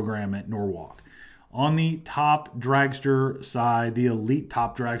program at Norwalk. On the top dragster side, the elite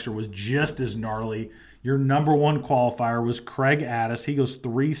top dragster was just as gnarly. Your number one qualifier was Craig Addis. He goes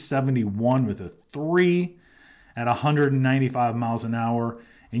 371 with a 3 at 195 miles an hour.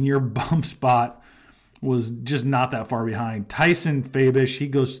 And your bump spot was just not that far behind. Tyson Fabish, he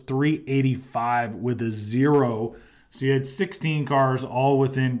goes 385 with a 0. So you had 16 cars all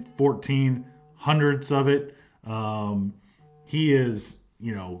within 14 hundredths of it. He is,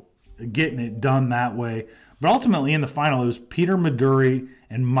 getting it done that way. But ultimately in the final, it was Peter Maduri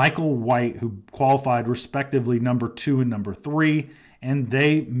and Michael White who qualified respectively number 2 and number 3, and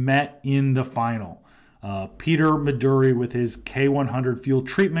they met in the final. Peter Maduri with his K100 fuel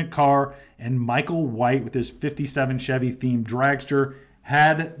treatment car and Michael White with his 57 Chevy themed dragster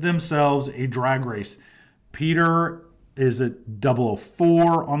had themselves a drag race. Peter is a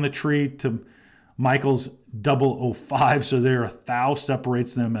 004 on the tree to Michael's 005, so there a thou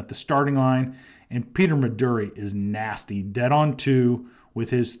separates them at the starting line. And Peter Maduri is nasty, dead on 2 with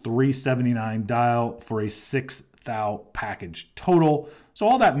his 379 dial for a 6 thou package total. So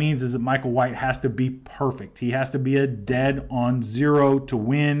all that means is that Michael White has to be perfect. He has to be a dead on 0 to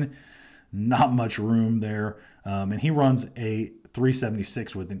win. Not much room there. And he runs a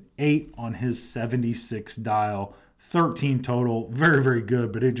 376 with an 8 on his 76 dial, 13 total. Very, very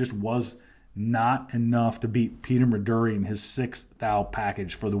good, but it just was not enough to beat Peter Maduri in his 6 thou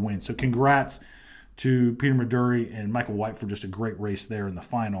package for the win. So congrats to Peter Maduri and Michael White for just a great race there in the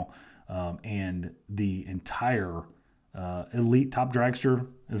final and the entire elite top dragster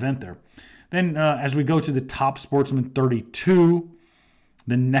event there. Then as we go to the Top Sportsman 32,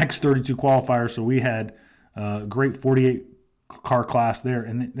 the next 32 qualifier, so we had a great 48 car class there,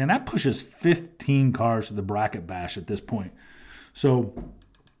 and that pushes 15 cars to the bracket bash at this point. So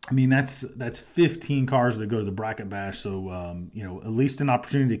I mean, that's 15 cars that go to the bracket bash. So, at least an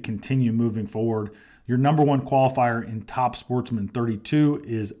opportunity to continue moving forward. Your number one qualifier in Top Sportsman 32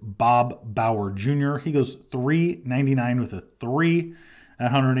 is Bob Bauer Jr. He goes 399 with a 3 at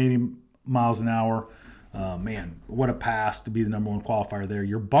 180 miles an hour. Man, what a pass to be the number one qualifier there.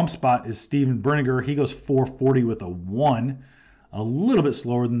 Your bump spot is Steven Brinegar. He goes 440 with a 1. A little bit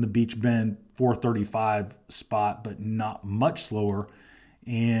slower than the Beach Bend 435 spot, but not much slower.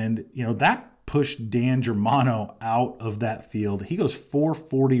 And, that pushed Dan Germano out of that field. He goes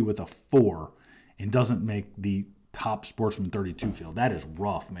 440 with a 4 and doesn't make the Top Sportsman 32 field. That is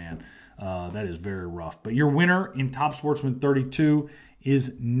rough, man. That is very rough. But your winner in Top Sportsman 32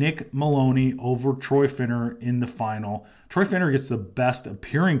 is Nick Maloney over Troy Finner in the final. Troy Finner gets the best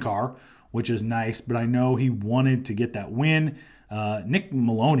appearing car, which is nice, but I know he wanted to get that win. Nick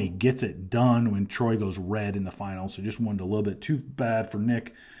Maloney gets it done when Troy goes red in the final, so just wanted a little bit too bad for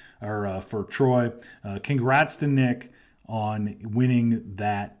Nick or for Troy. Congrats to Nick on winning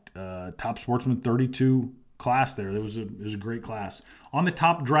that Top Sportsman 32 class there. It was a great class. On the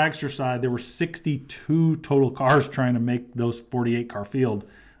top dragster side, there were 62 total cars trying to make those 48 car field.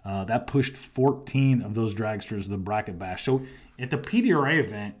 That pushed 14 of those dragsters to the bracket bash. So at the PDRA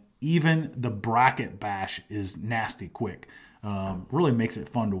event, even the bracket bash is nasty quick. Really makes it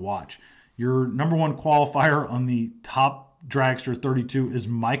fun to watch. Your number one qualifier on the top dragster 32 is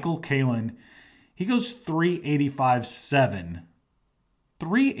Michael Kalin. He goes 385.7.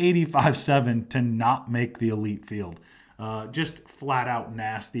 385.7 to not make the elite field. Just flat out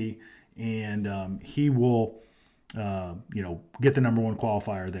nasty. And he will, get the number one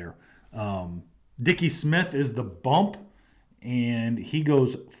qualifier there. Dickie Smith is the bump. And he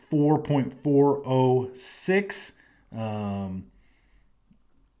goes 4.406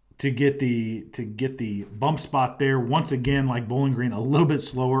 to get the bump spot there. Once again, like Bowling Green, a little bit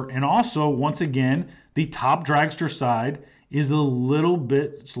slower. And also, once again, the top dragster side is a little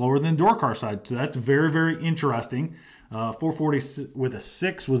bit slower than door car side. So that's very, very interesting. 440 with a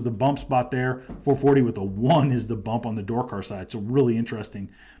 6 was the bump spot there. 440 with a 1 is the bump on the door car side. So really interesting.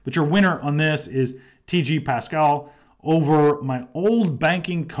 But your winner on this is TG Pascal over my old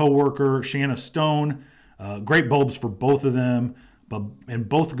banking coworker, Shanna Stone. Great bulbs for both of them, and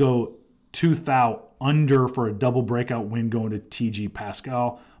both go 2,000 under for a double breakout win going to TG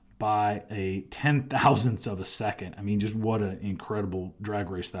Pascal by a 10,000th of a second. I mean, just what an incredible drag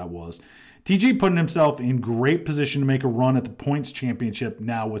race that was. TG putting himself in great position to make a run at the points championship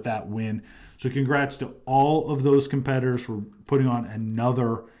now with that win. So congrats to all of those competitors for putting on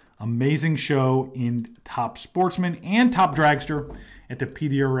another amazing show in Top Sportsman and Top Dragster at the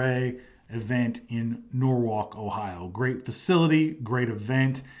PDRA event in Norwalk, Ohio. Great facility, great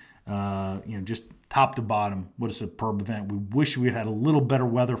event. Just top to bottom, what a superb event. We wish we had a little better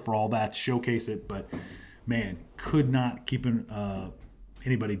weather for all that to showcase it, but man, could not keep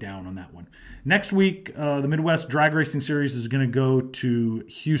anybody down on that one. Next week, the Midwest Drag Racing Series is going to go to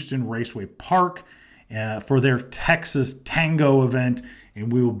Houston Raceway Park for their Texas Tango event,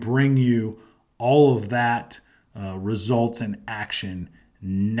 and we will bring you all of that results and action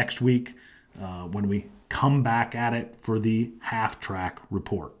next week when we come back at it for the half-track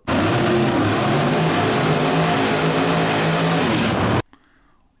report.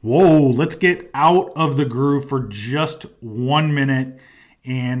 Whoa, let's get out of the groove for just 1 minute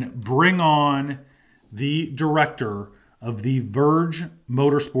and bring on the director of the Verge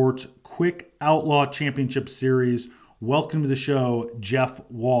Motorsports Quick Outlaw Championship Series. Welcome to the show, Jeff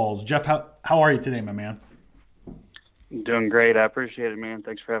Walls. Jeff, how are you today, my man? Doing great. I appreciate it, man.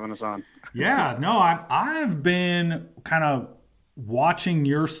 Thanks for having us on. Yeah, no, I've been kind of watching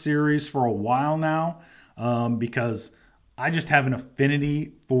your series for a while now because I just have an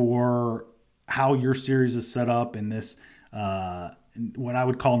affinity for how your series is set up in this what I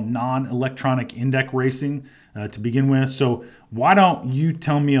would call non-electronic index racing to begin with. So why don't you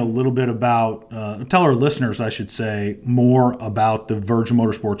tell me a little bit about, tell our listeners, I should say, more about the Verge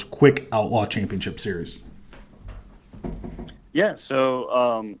Motorsports Quick Outlaw Championship Series. Yeah,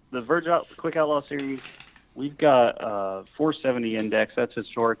 so the Quick Outlaw Series, we've got 470 index. That's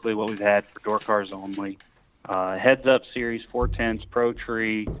historically what we've had for door cars only. Heads Up Series, 410s, Pro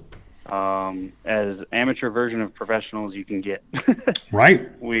Tree, as amateur version of professional as you can get.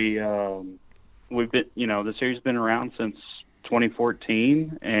 Right. We've been, the series has been around since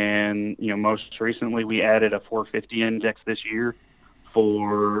 2014, and most recently we added a 450 index this year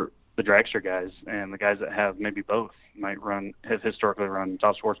for the dragster guys, and the guys that have maybe both have historically run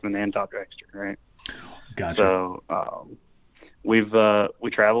Top Sportsman and Top Dragster, right? Gotcha. So we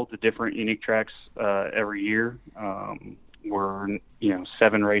travel to different unique tracks every year. We're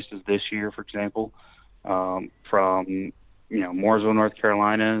 7 races this year, for example, from Mooresville, North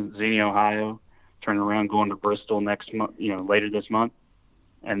Carolina, Xenia, Ohio, turning around going to Bristol next month, later this month,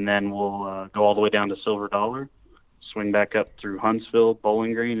 and then we'll go all the way down to Silver Dollar, swing back up through Huntsville,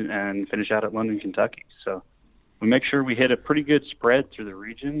 Bowling Green, and finish out at London, Kentucky. So we make sure we hit a pretty good spread through the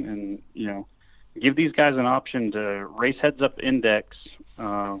region, and give these guys an option to race heads up index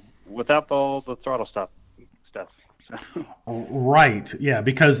without all the throttle stop stuff. Right, yeah,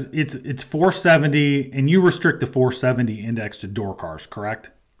 because it's 470, and you restrict the 470 index to door cars,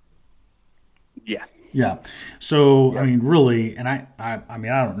 correct? Yeah. Yeah. So, yeah. I mean, really, and I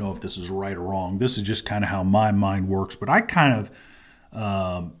don't know if this is right or wrong. This is just kind of how my mind works, but I kind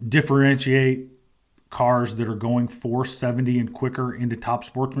of differentiate cars that are going 470 and quicker into Top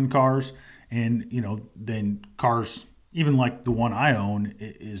Sportsman cars, and then cars even like the one I own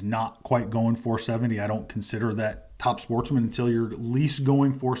is not quite going 470. I don't consider that Top Sportsman until you're at least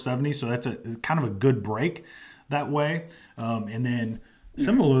going 470. So that's a kind of a good break that way. And then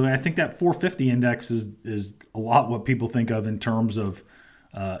similarly, I think that 450 index is a lot what people think of in terms of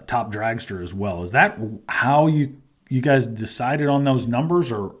Top Dragster as well. Is that how you guys decided on those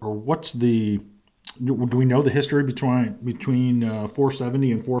numbers, or what's do we know the history between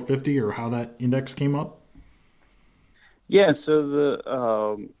 470 and 450, or how that index came up? Yeah,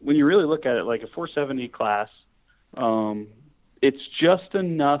 so when you really look at it, like a 470 class, it's just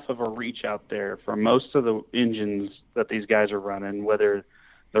enough of a reach out there for most of the engines that these guys are running, whether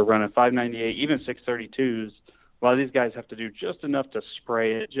they're running 598, even 632s. A lot of these guys have to do just enough to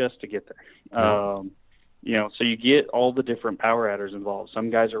spray it just to get there. So you get all the different power adders involved. Some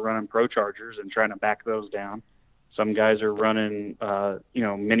guys are running Pro Chargers and trying to back those down. Some guys are running,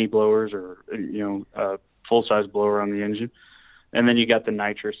 mini blowers or, full-size blower on the engine. And then you got the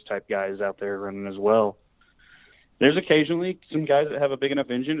nitrous type guys out there running as well. There's occasionally some guys that have a big enough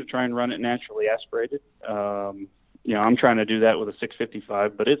engine to try and run it naturally aspirated. I'm trying to do that with a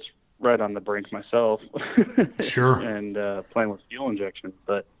 655, but it's right on the brink myself. Sure. And playing with fuel injection.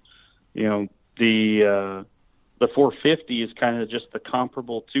 But, the 450 is kind of just the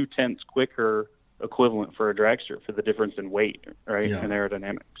comparable 0.2 quicker equivalent for a dragster for the difference in weight, right, Yeah. and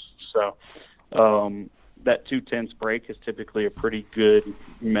aerodynamics. So that 0.2 brake is typically a pretty good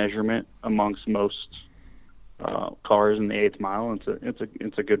measurement amongst most cars in the 8th mile.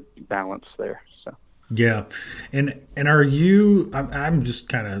 It's a good balance there. So. Yeah, and are you? I'm just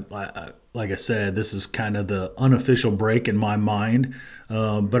kind of like I said, this is kind of the unofficial break in my mind.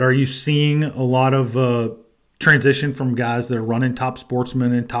 But are you seeing a lot of transition from guys that are running Top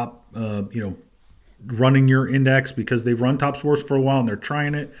Sportsman and top, running your index because they've run Top Sports for a while and they're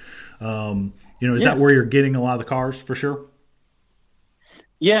trying it? Is that where you're getting a lot of the cars for sure?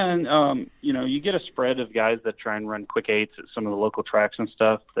 Yeah, and you get a spread of guys that try and run quick 8s at some of the local tracks and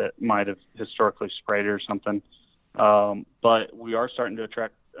stuff that might have historically sprayed or something. But we are starting to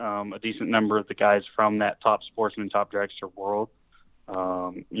attract a decent number of the guys from that Top Sportsman, Top Dragster world.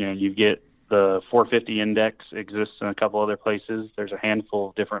 You get the 450 index exists in a couple other places. There's a handful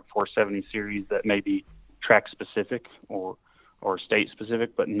of different 470 series that may be track specific or state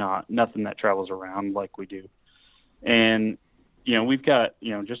specific, but nothing that travels around like we do. And we've got,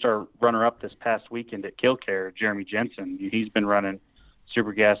 just our runner-up this past weekend at Killcare, Jeremy Jensen. He's been running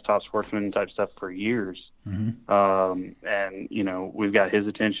super gas, Top Sportsman type stuff for years. Mm-hmm. And, we've got his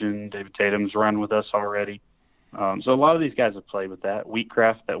attention. David Tatum's run with us already. So a lot of these guys have played with that.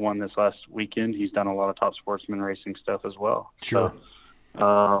 Wheatcraft that won this last weekend, he's done a lot of Top Sportsman racing stuff as well. Sure.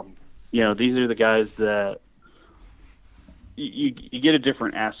 So, these are the guys that you get a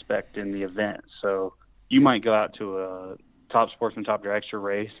different aspect in the event. So you might go out to a Top Sportsman, Top Dragster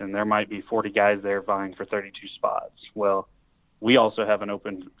race, and there might be 40 guys there vying for 32 spots. Well, we also have an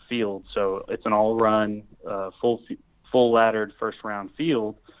open field, so it's an all-run, full laddered first-round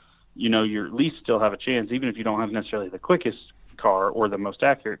field. You at least still have a chance, even if you don't have necessarily the quickest car or the most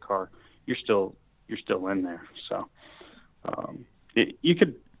accurate car. You're still in there. So you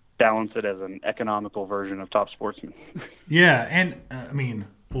could balance it as an economical version of Top Sportsman. Yeah, and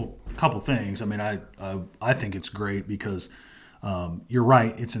a couple things. I think it's great because you're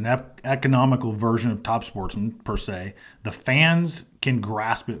right. It's an economical version of Top Sportsman per se. The fans can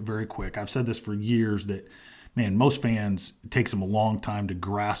grasp it very quick. I've said this for years that, most fans, it takes them a long time to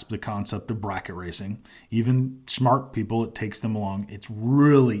grasp the concept of bracket racing. Even smart people, it takes them long. It's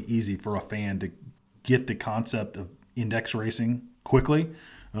really easy for a fan to get the concept of index racing quickly,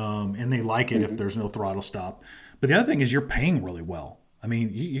 and they like it if there's no throttle stop. But the other thing is you're paying really well.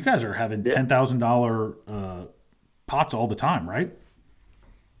 You guys are having $10,000 pots all the time, right?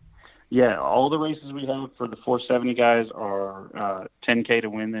 Yeah, all the races we have for the 470 guys are $10K to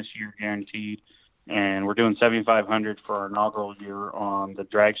win this year, guaranteed. And we're doing $7,500 for our inaugural year on the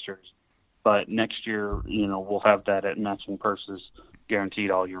dragsters. But next year, we'll have that at matching purses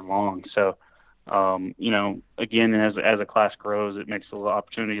guaranteed all year long. So, again, as a class grows, it makes the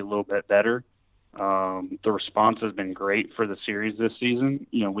opportunity a little bit better. The response has been great for the series this season.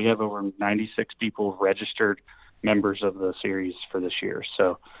 We have over 96 people registered members of the series for this year.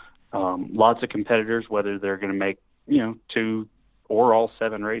 So lots of competitors, whether they're going to make, 2 or all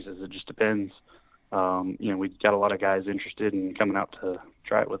 7 races. It just depends. We've got a lot of guys interested in coming out to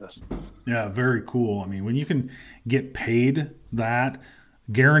try it with us. Yeah, very cool. When you can get paid that,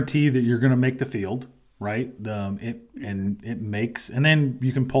 guarantee that you're going to make the field, right? It makes, and then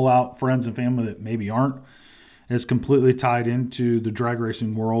you can pull out friends and family that maybe aren't as completely tied into the drag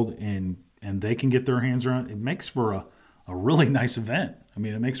racing world, and they can get their hands around it. It makes for a really nice event.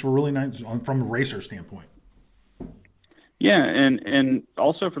 It makes for a really nice from a racer standpoint. Yeah, and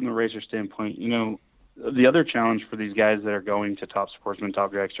also from the racer standpoint, the other challenge for these guys that are going to Top Sportsman,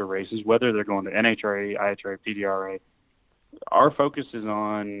 Top Dragster races, whether they're going to NHRA, IHRA, PDRA, our focus is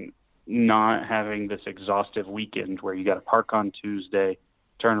on not having this exhaustive weekend where you got to park on Tuesday,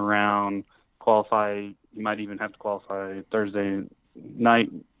 turn around, qualify. You might even have to qualify Thursday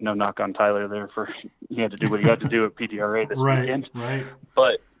night. No knock on Tyler there for you had to do what you had to do at PDRA this weekend. Right.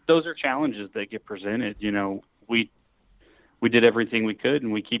 But those are challenges that get presented. We did everything we could,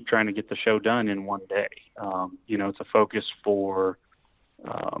 and we keep trying to get the show done in one day. It's a focus for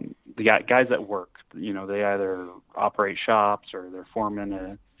the guys that work. They either operate shops or they're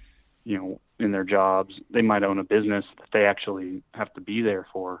foremen, in their jobs. They might own a business that they actually have to be there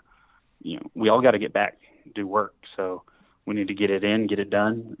for. We all got to get back, do work. So we need to get it in, get it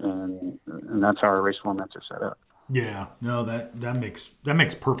done, and that's how our race formats are set up. Yeah, no, that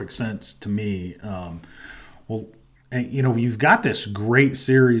makes perfect sense to me. And, you've got this great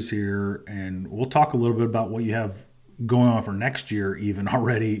series here, and we'll talk a little bit about what you have going on for next year even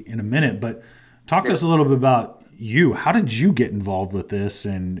already in a minute. But talk to us a little bit about you. How did you get involved with this,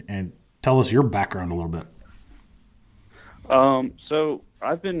 and tell us your background a little bit. So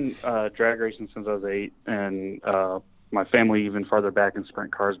I've been drag racing since I was 8, and my family even farther back in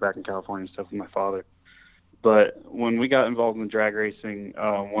sprint cars back in California and stuff with my father. But when we got involved in drag racing,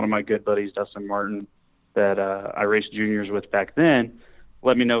 one of my good buddies, Dustin Martin, that I raced juniors with back then,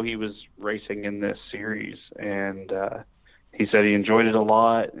 let me know he was racing in this series. And he said he enjoyed it a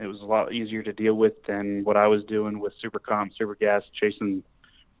lot. It was a lot easier to deal with than what I was doing with Super Comp, Super Gas,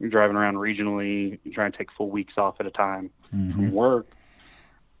 driving around regionally, trying to take full weeks off at a time from work.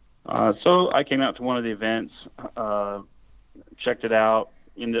 So I came out to one of the events, checked it out,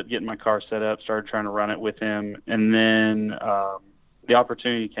 ended up getting my car set up, started trying to run it with him. And then the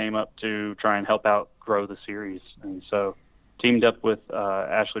opportunity came up to try and help out grow the series. And so teamed up with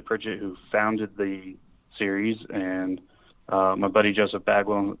Ashley Pritchett, who founded the series, and my buddy Joseph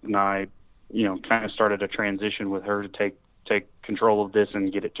Bagwell and I, kind of started a transition with her to take control of this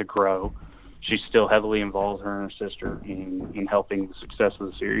and get it to grow. She's still heavily involved, her and her sister, in helping the success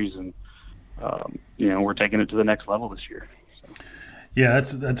of the series, and we're taking it to the next level this year. So. Yeah,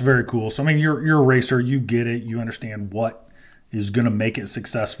 that's very cool. So I mean, you're a racer, you get it, you understand what is going to make it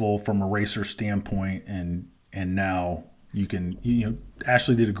successful from a racer standpoint, and now you can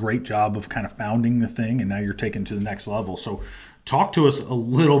Ashley did a great job of kind of founding the thing, and now you're taking it to the next level. So talk to us a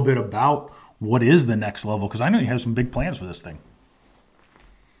little bit about what is the next level, because I know you have some big plans for this thing.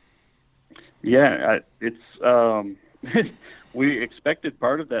 Yeah, it's we expected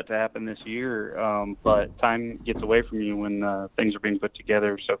part of that to happen this year, but time gets away from you when things are being put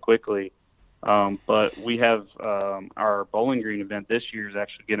together so quickly. But we have our Bowling Green event this year is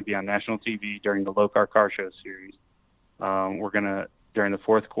actually going to be on national TV during the Low Car Car Show series. We're going to, during the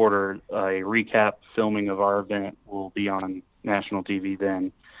fourth quarter, a recap filming of our event will be on national TV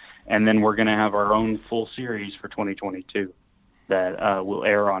then. And then we're going to have our own full series for 2022 that will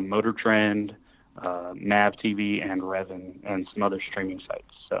air on Motor Trend, Nav TV, and Revin, and some other streaming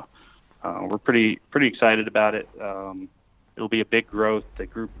sites. So we're pretty excited about it. It'll be a big growth. The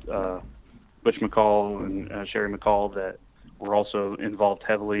group, Butch McCall and Sherry McCall, that were also involved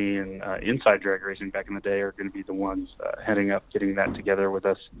heavily in inside drag racing back in the day, are going to be the ones heading up, getting that together with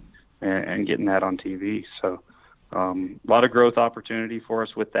us, and getting that on TV. So a lot of growth opportunity for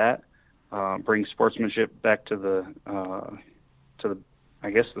us with that. Bring sportsmanship back to the I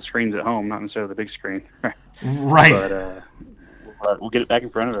guess the screens at home, not necessarily the big screen. Right. But we'll get it back in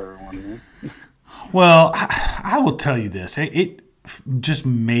front of everyone. Well, I will tell you this. It just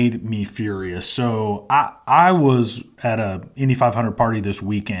made me furious. So I was at a Indy 500 party this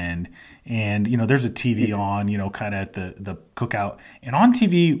weekend, and there's a TV on, kind of at the cookout, and on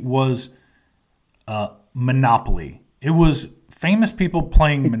TV was Monopoly. It was famous people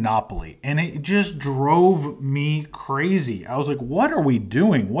playing Monopoly, and it just drove me crazy. I was like, what are we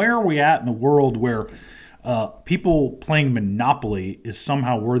doing? Where are we at in the world where people playing Monopoly is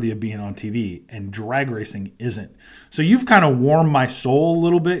somehow worthy of being on TV and drag racing isn't? So you've kind of warmed my soul a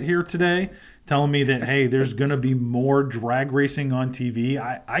little bit here today, telling me that, hey, there's going to be more drag racing on TV.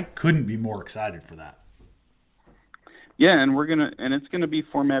 I couldn't be more excited for that. Yeah, and it's gonna be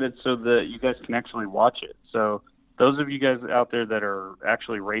formatted so that you guys can actually watch it. So those of you guys out there that are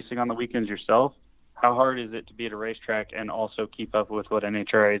actually racing on the weekends yourself, how hard is it to be at a racetrack and also keep up with what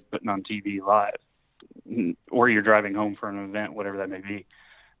NHRA is putting on TV live? Or you're driving home for an event, whatever that may be.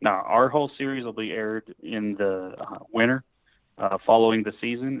 Now, our whole series will be aired in the winter following the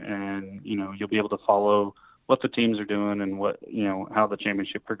season, and you'll be able to follow what the teams are doing and what how the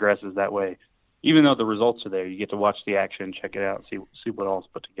championship progresses that way. Even though the results are there, you get to watch the action, check it out, see what all's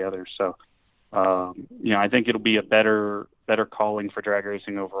put together. So I think it'll be a better calling for drag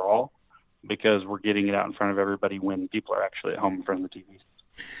racing overall, because we're getting it out in front of everybody when people are actually at home in front of the TVs.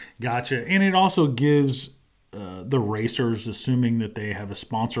 Gotcha. And it also gives the racers, assuming that they have a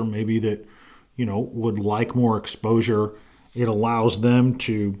sponsor maybe that would like more exposure, it allows them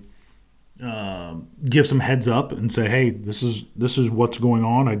to give some heads up and say, hey, this is what's going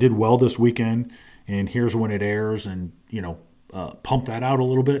on. I did well this weekend, and here's when it airs, and pump that out a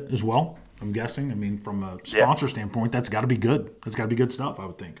little bit as well. I'm guessing. I mean, from a sponsor standpoint, that's got to be good. That's got to be good stuff, I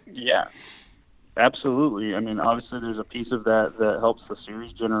would think. Yeah, absolutely. I mean, obviously, there's a piece of that helps the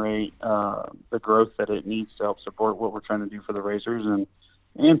series generate the growth that it needs to help support what we're trying to do for the racers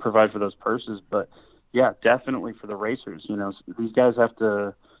and provide for those purses. But yeah, definitely for the racers. These guys have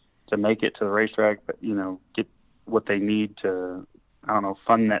to make it to the racetrack, but get what they need to,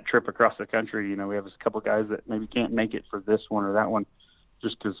 fund that trip across the country. We have a couple of guys that maybe can't make it for this one or that one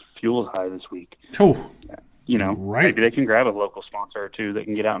just because fuel's high this week. Oh, right. maybe they can grab a local sponsor or two that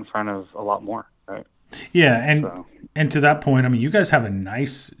can get out in front of a lot more, right? Yeah, and to that point, I mean, you guys have a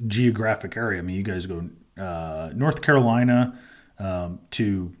nice geographic area. I mean, you guys go North Carolina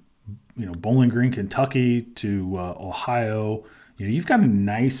to Bowling Green, Kentucky to Ohio. You've got a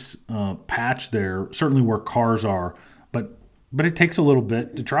nice patch there, certainly where cars are, but it takes a little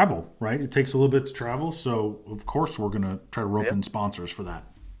bit to travel, right? It takes a little bit to travel, so of course we're going to try to rope in sponsors for that.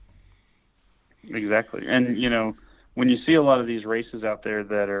 Exactly, and when you see a lot of these races out there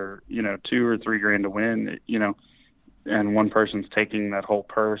that are, $2 or $3 grand to win, and one person's taking that whole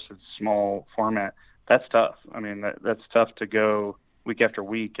purse, it's small format, that's tough. I mean, that's tough to go week after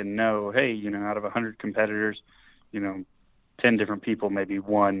week and know, hey, out of 100 competitors, 10 different people maybe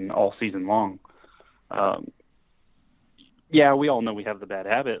won all season long. Yeah, we all know we have the bad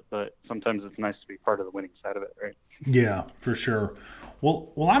habit, but sometimes it's nice to be part of the winning side of it, right? Yeah, for sure.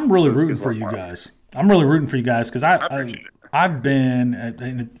 Well, I'm really rooting for you guys. I'm really rooting for you guys because I've been,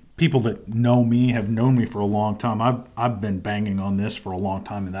 and people that know me have known me for a long time. I've been banging on this for a long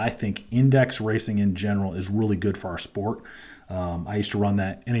time, and I think index racing in general is really good for our sport. I used to run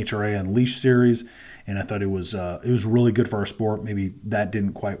that NHRA Unleashed series, and I thought it was really good for our sport. Maybe that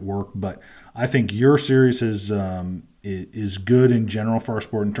didn't quite work, but I think your series is good in general for our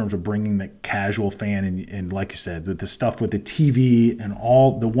sport in terms of bringing the casual fan and like you said, with the stuff with the TV and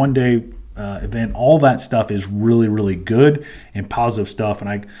all the one-day event, all that stuff is really, really good and positive stuff,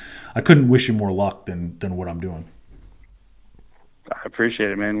 and I couldn't wish you more luck than what I'm doing. I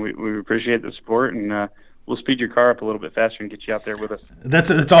appreciate it, man. We appreciate the support, and we'll speed your car up a little bit faster and get you out there with us.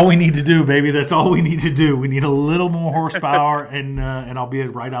 That's all we need to do, baby. That's all we need to do. We need a little more horsepower, and I'll be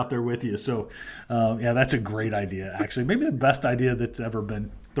right out there with you. So, yeah, that's a great idea, actually. Maybe the best idea that's ever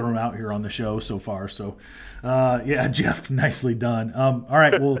been thrown out here on the show so far. So, yeah, Jeff, nicely done. All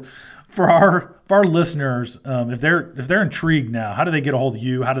right, well, for our listeners, if they're intrigued now, how do they get a hold of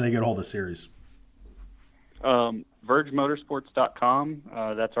you? How do they get a hold of the series? VergeMotorsports.com.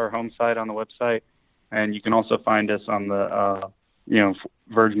 That's our home site on the website. And you can also find us on the,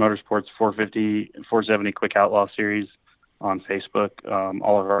 Verge Motorsports 450 and 470 Quick Outlaw Series on Facebook.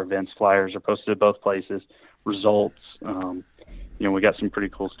 All of our events flyers are posted at both places. Results, we got some pretty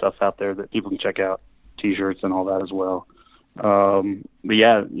cool stuff out there that people can check out, T-shirts and all that as well. But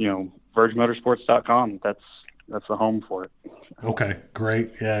yeah, VergeMotorsports.com. That's the home for it. Okay,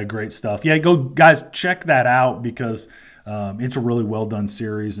 great. Yeah, great stuff. Yeah, go guys, check that out because it's a really well done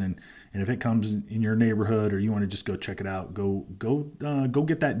series, and if it comes in your neighborhood or you want to just go check it out, go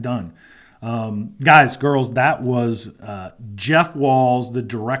get that done. Guys, girls, that was Jeff Walls, the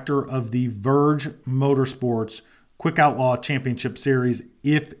director of the Verge Motorsports Quick Outlaw Championship Series,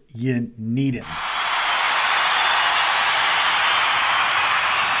 if you need him.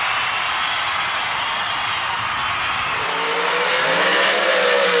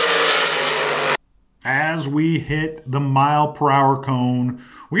 As we hit the mile-per-hour cone,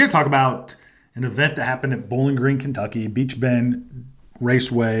 we're going to talk about an event that happened at Bowling Green, Kentucky, Beach Bend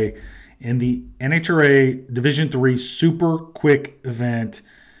Raceway, in the NHRA Division III Super Quick event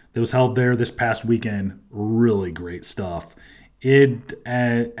that was held there this past weekend. Really great stuff.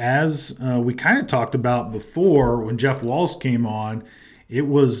 As we kind of talked about before when Jeff Walls came on, it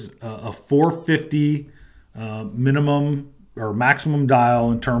was a 450 minimum or maximum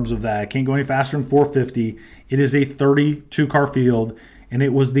dial in terms of that. Can't go any faster than 450. It is a 32-car field, and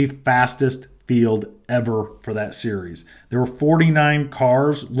it was the fastest field ever for that series. There were 49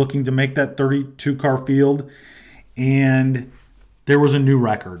 cars looking to make that 32-car field, and there was a new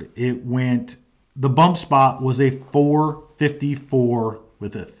record. The bump spot was a 454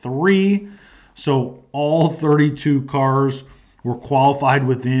 with a 3, so all 32 cars were qualified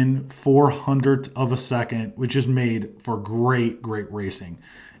within 400th of a second, which is made for great racing.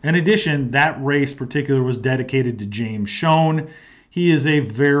 In addition, that race particular was dedicated to James Schoen. He is a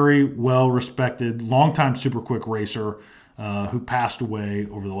very well-respected, longtime super quick racer who passed away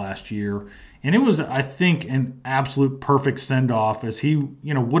over the last year. And it was, I think, an absolute perfect send-off, as he,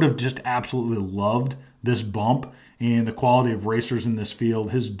 would have just absolutely loved this bump and the quality of racers in this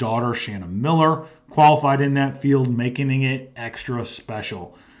field. His daughter, Shanna Miller, qualified in that field, making it extra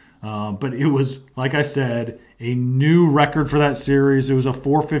special. But it was, like I said, a new record for that series. It was a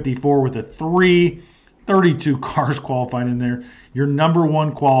 454 with a 3, 32 cars qualified in there. Your number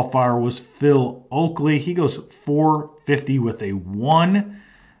one qualifier was Phil Oakley. He goes 450 with a 1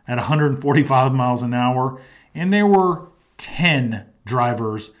 at 145 miles an hour. And there were 10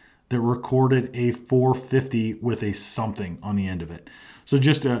 drivers that recorded a 450 with a something on the end of it. So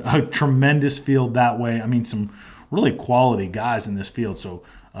just a tremendous field that way. I mean, some really quality guys in this field. So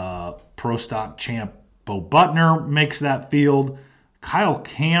Pro Stock champ Bo Butner makes that field. Kyle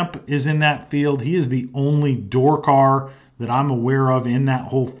Camp is in that field. He is the only door car that I'm aware of in that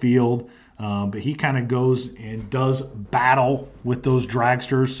whole field. But he kind of goes and does battle with those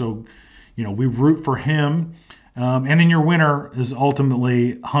dragsters. So, we root for him. And then your winner is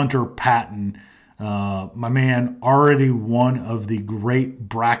ultimately Hunter Patton. My man, already one of the great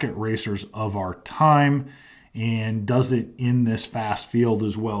bracket racers of our time, and does it in this fast field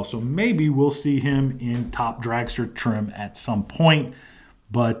as well. So maybe we'll see him in top dragster trim at some point.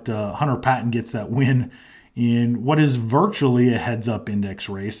 But Hunter Patton gets that win in what is virtually a heads-up index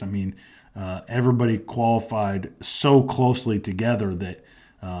race. I mean, everybody qualified so closely together that,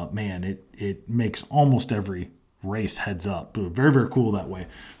 it makes almost every race heads up. Very, very cool that way.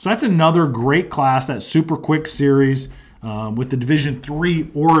 So that's another great class, that super quick series with the Division III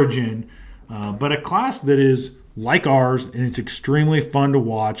Origin, but a class that is like ours, and it's extremely fun to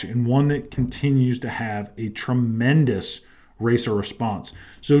watch, and one that continues to have a tremendous racer response.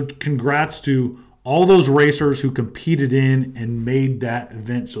 So congrats to all those racers who competed in and made that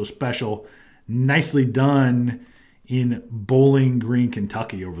event so special. Nicely done in Bowling Green,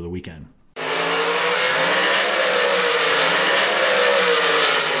 Kentucky over the weekend.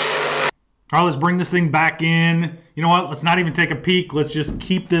 All right, let's bring this thing back in. You know what? Let's not even take a peek. Let's just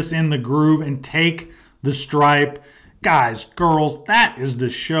keep this in the groove and take the stripe. Guys, girls, that is the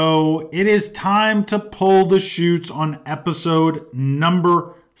show. It is time to pull the chutes on episode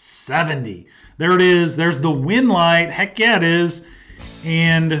number 70. There it is. There's the win light. Heck yeah, it is.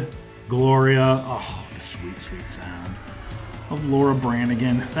 And Gloria. Oh, the sweet, sweet sound of Laura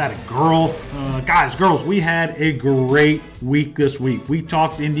Branigan. That a girl. Guys, girls, we had a great week this week. We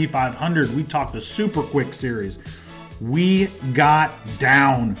talked Indy 500. We talked the Super Quick Series. We got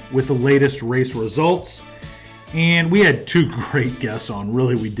down with the latest race results. And we had two great guests on.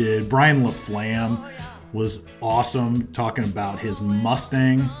 Really, we did. Bryan LaFlam was awesome, talking about his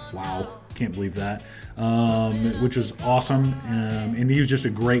Mustang. Wow, can't believe that. Which was awesome. And he was just a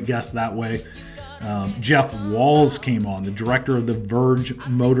great guest that way. Jeff Walls came on, the director of the Verge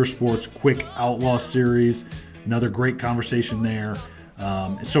Motorsports Quick Outlaw Series. Another great conversation there.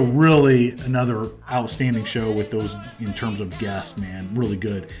 So really another outstanding show with those in terms of guests, man. Really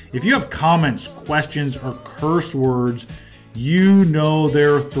good. If you have comments, questions, or curse words,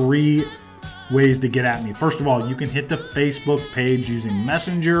 there are three ways to get at me. First of all, you can hit the Facebook page using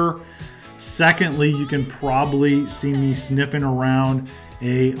Messenger. Secondly, you can probably see me sniffing around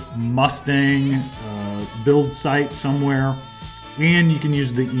a Mustang build site somewhere. And you can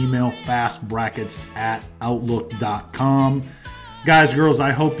use the email fastbrackets@outlook.com. Guys, girls,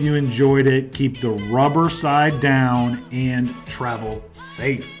 I hope you enjoyed it. Keep the rubber side down and travel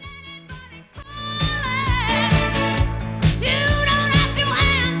safe.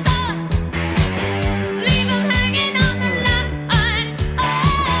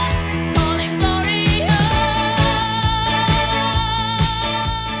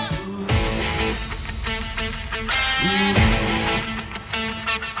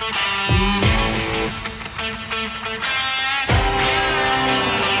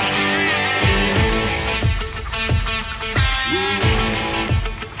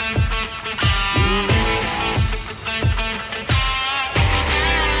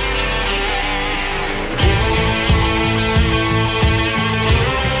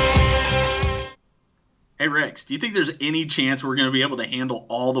 Hey, Rex, do you think there's any chance we're going to be able to handle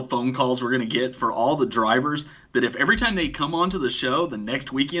all the phone calls we're going to get for all the drivers, that if every time they come onto the show, the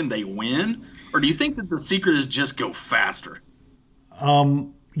next weekend they win? Or do you think that the secret is just go faster?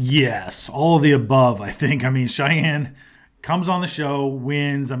 Yes, all of the above, I think. I mean, Cheyenne comes on the show,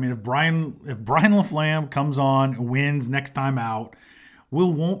 wins. I mean, if Bryan LaFlam comes on and wins next time out, we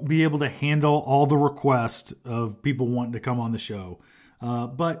won't be able to handle all the requests of people wanting to come on the show.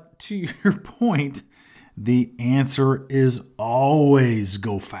 But to your point, the answer is always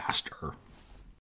go faster.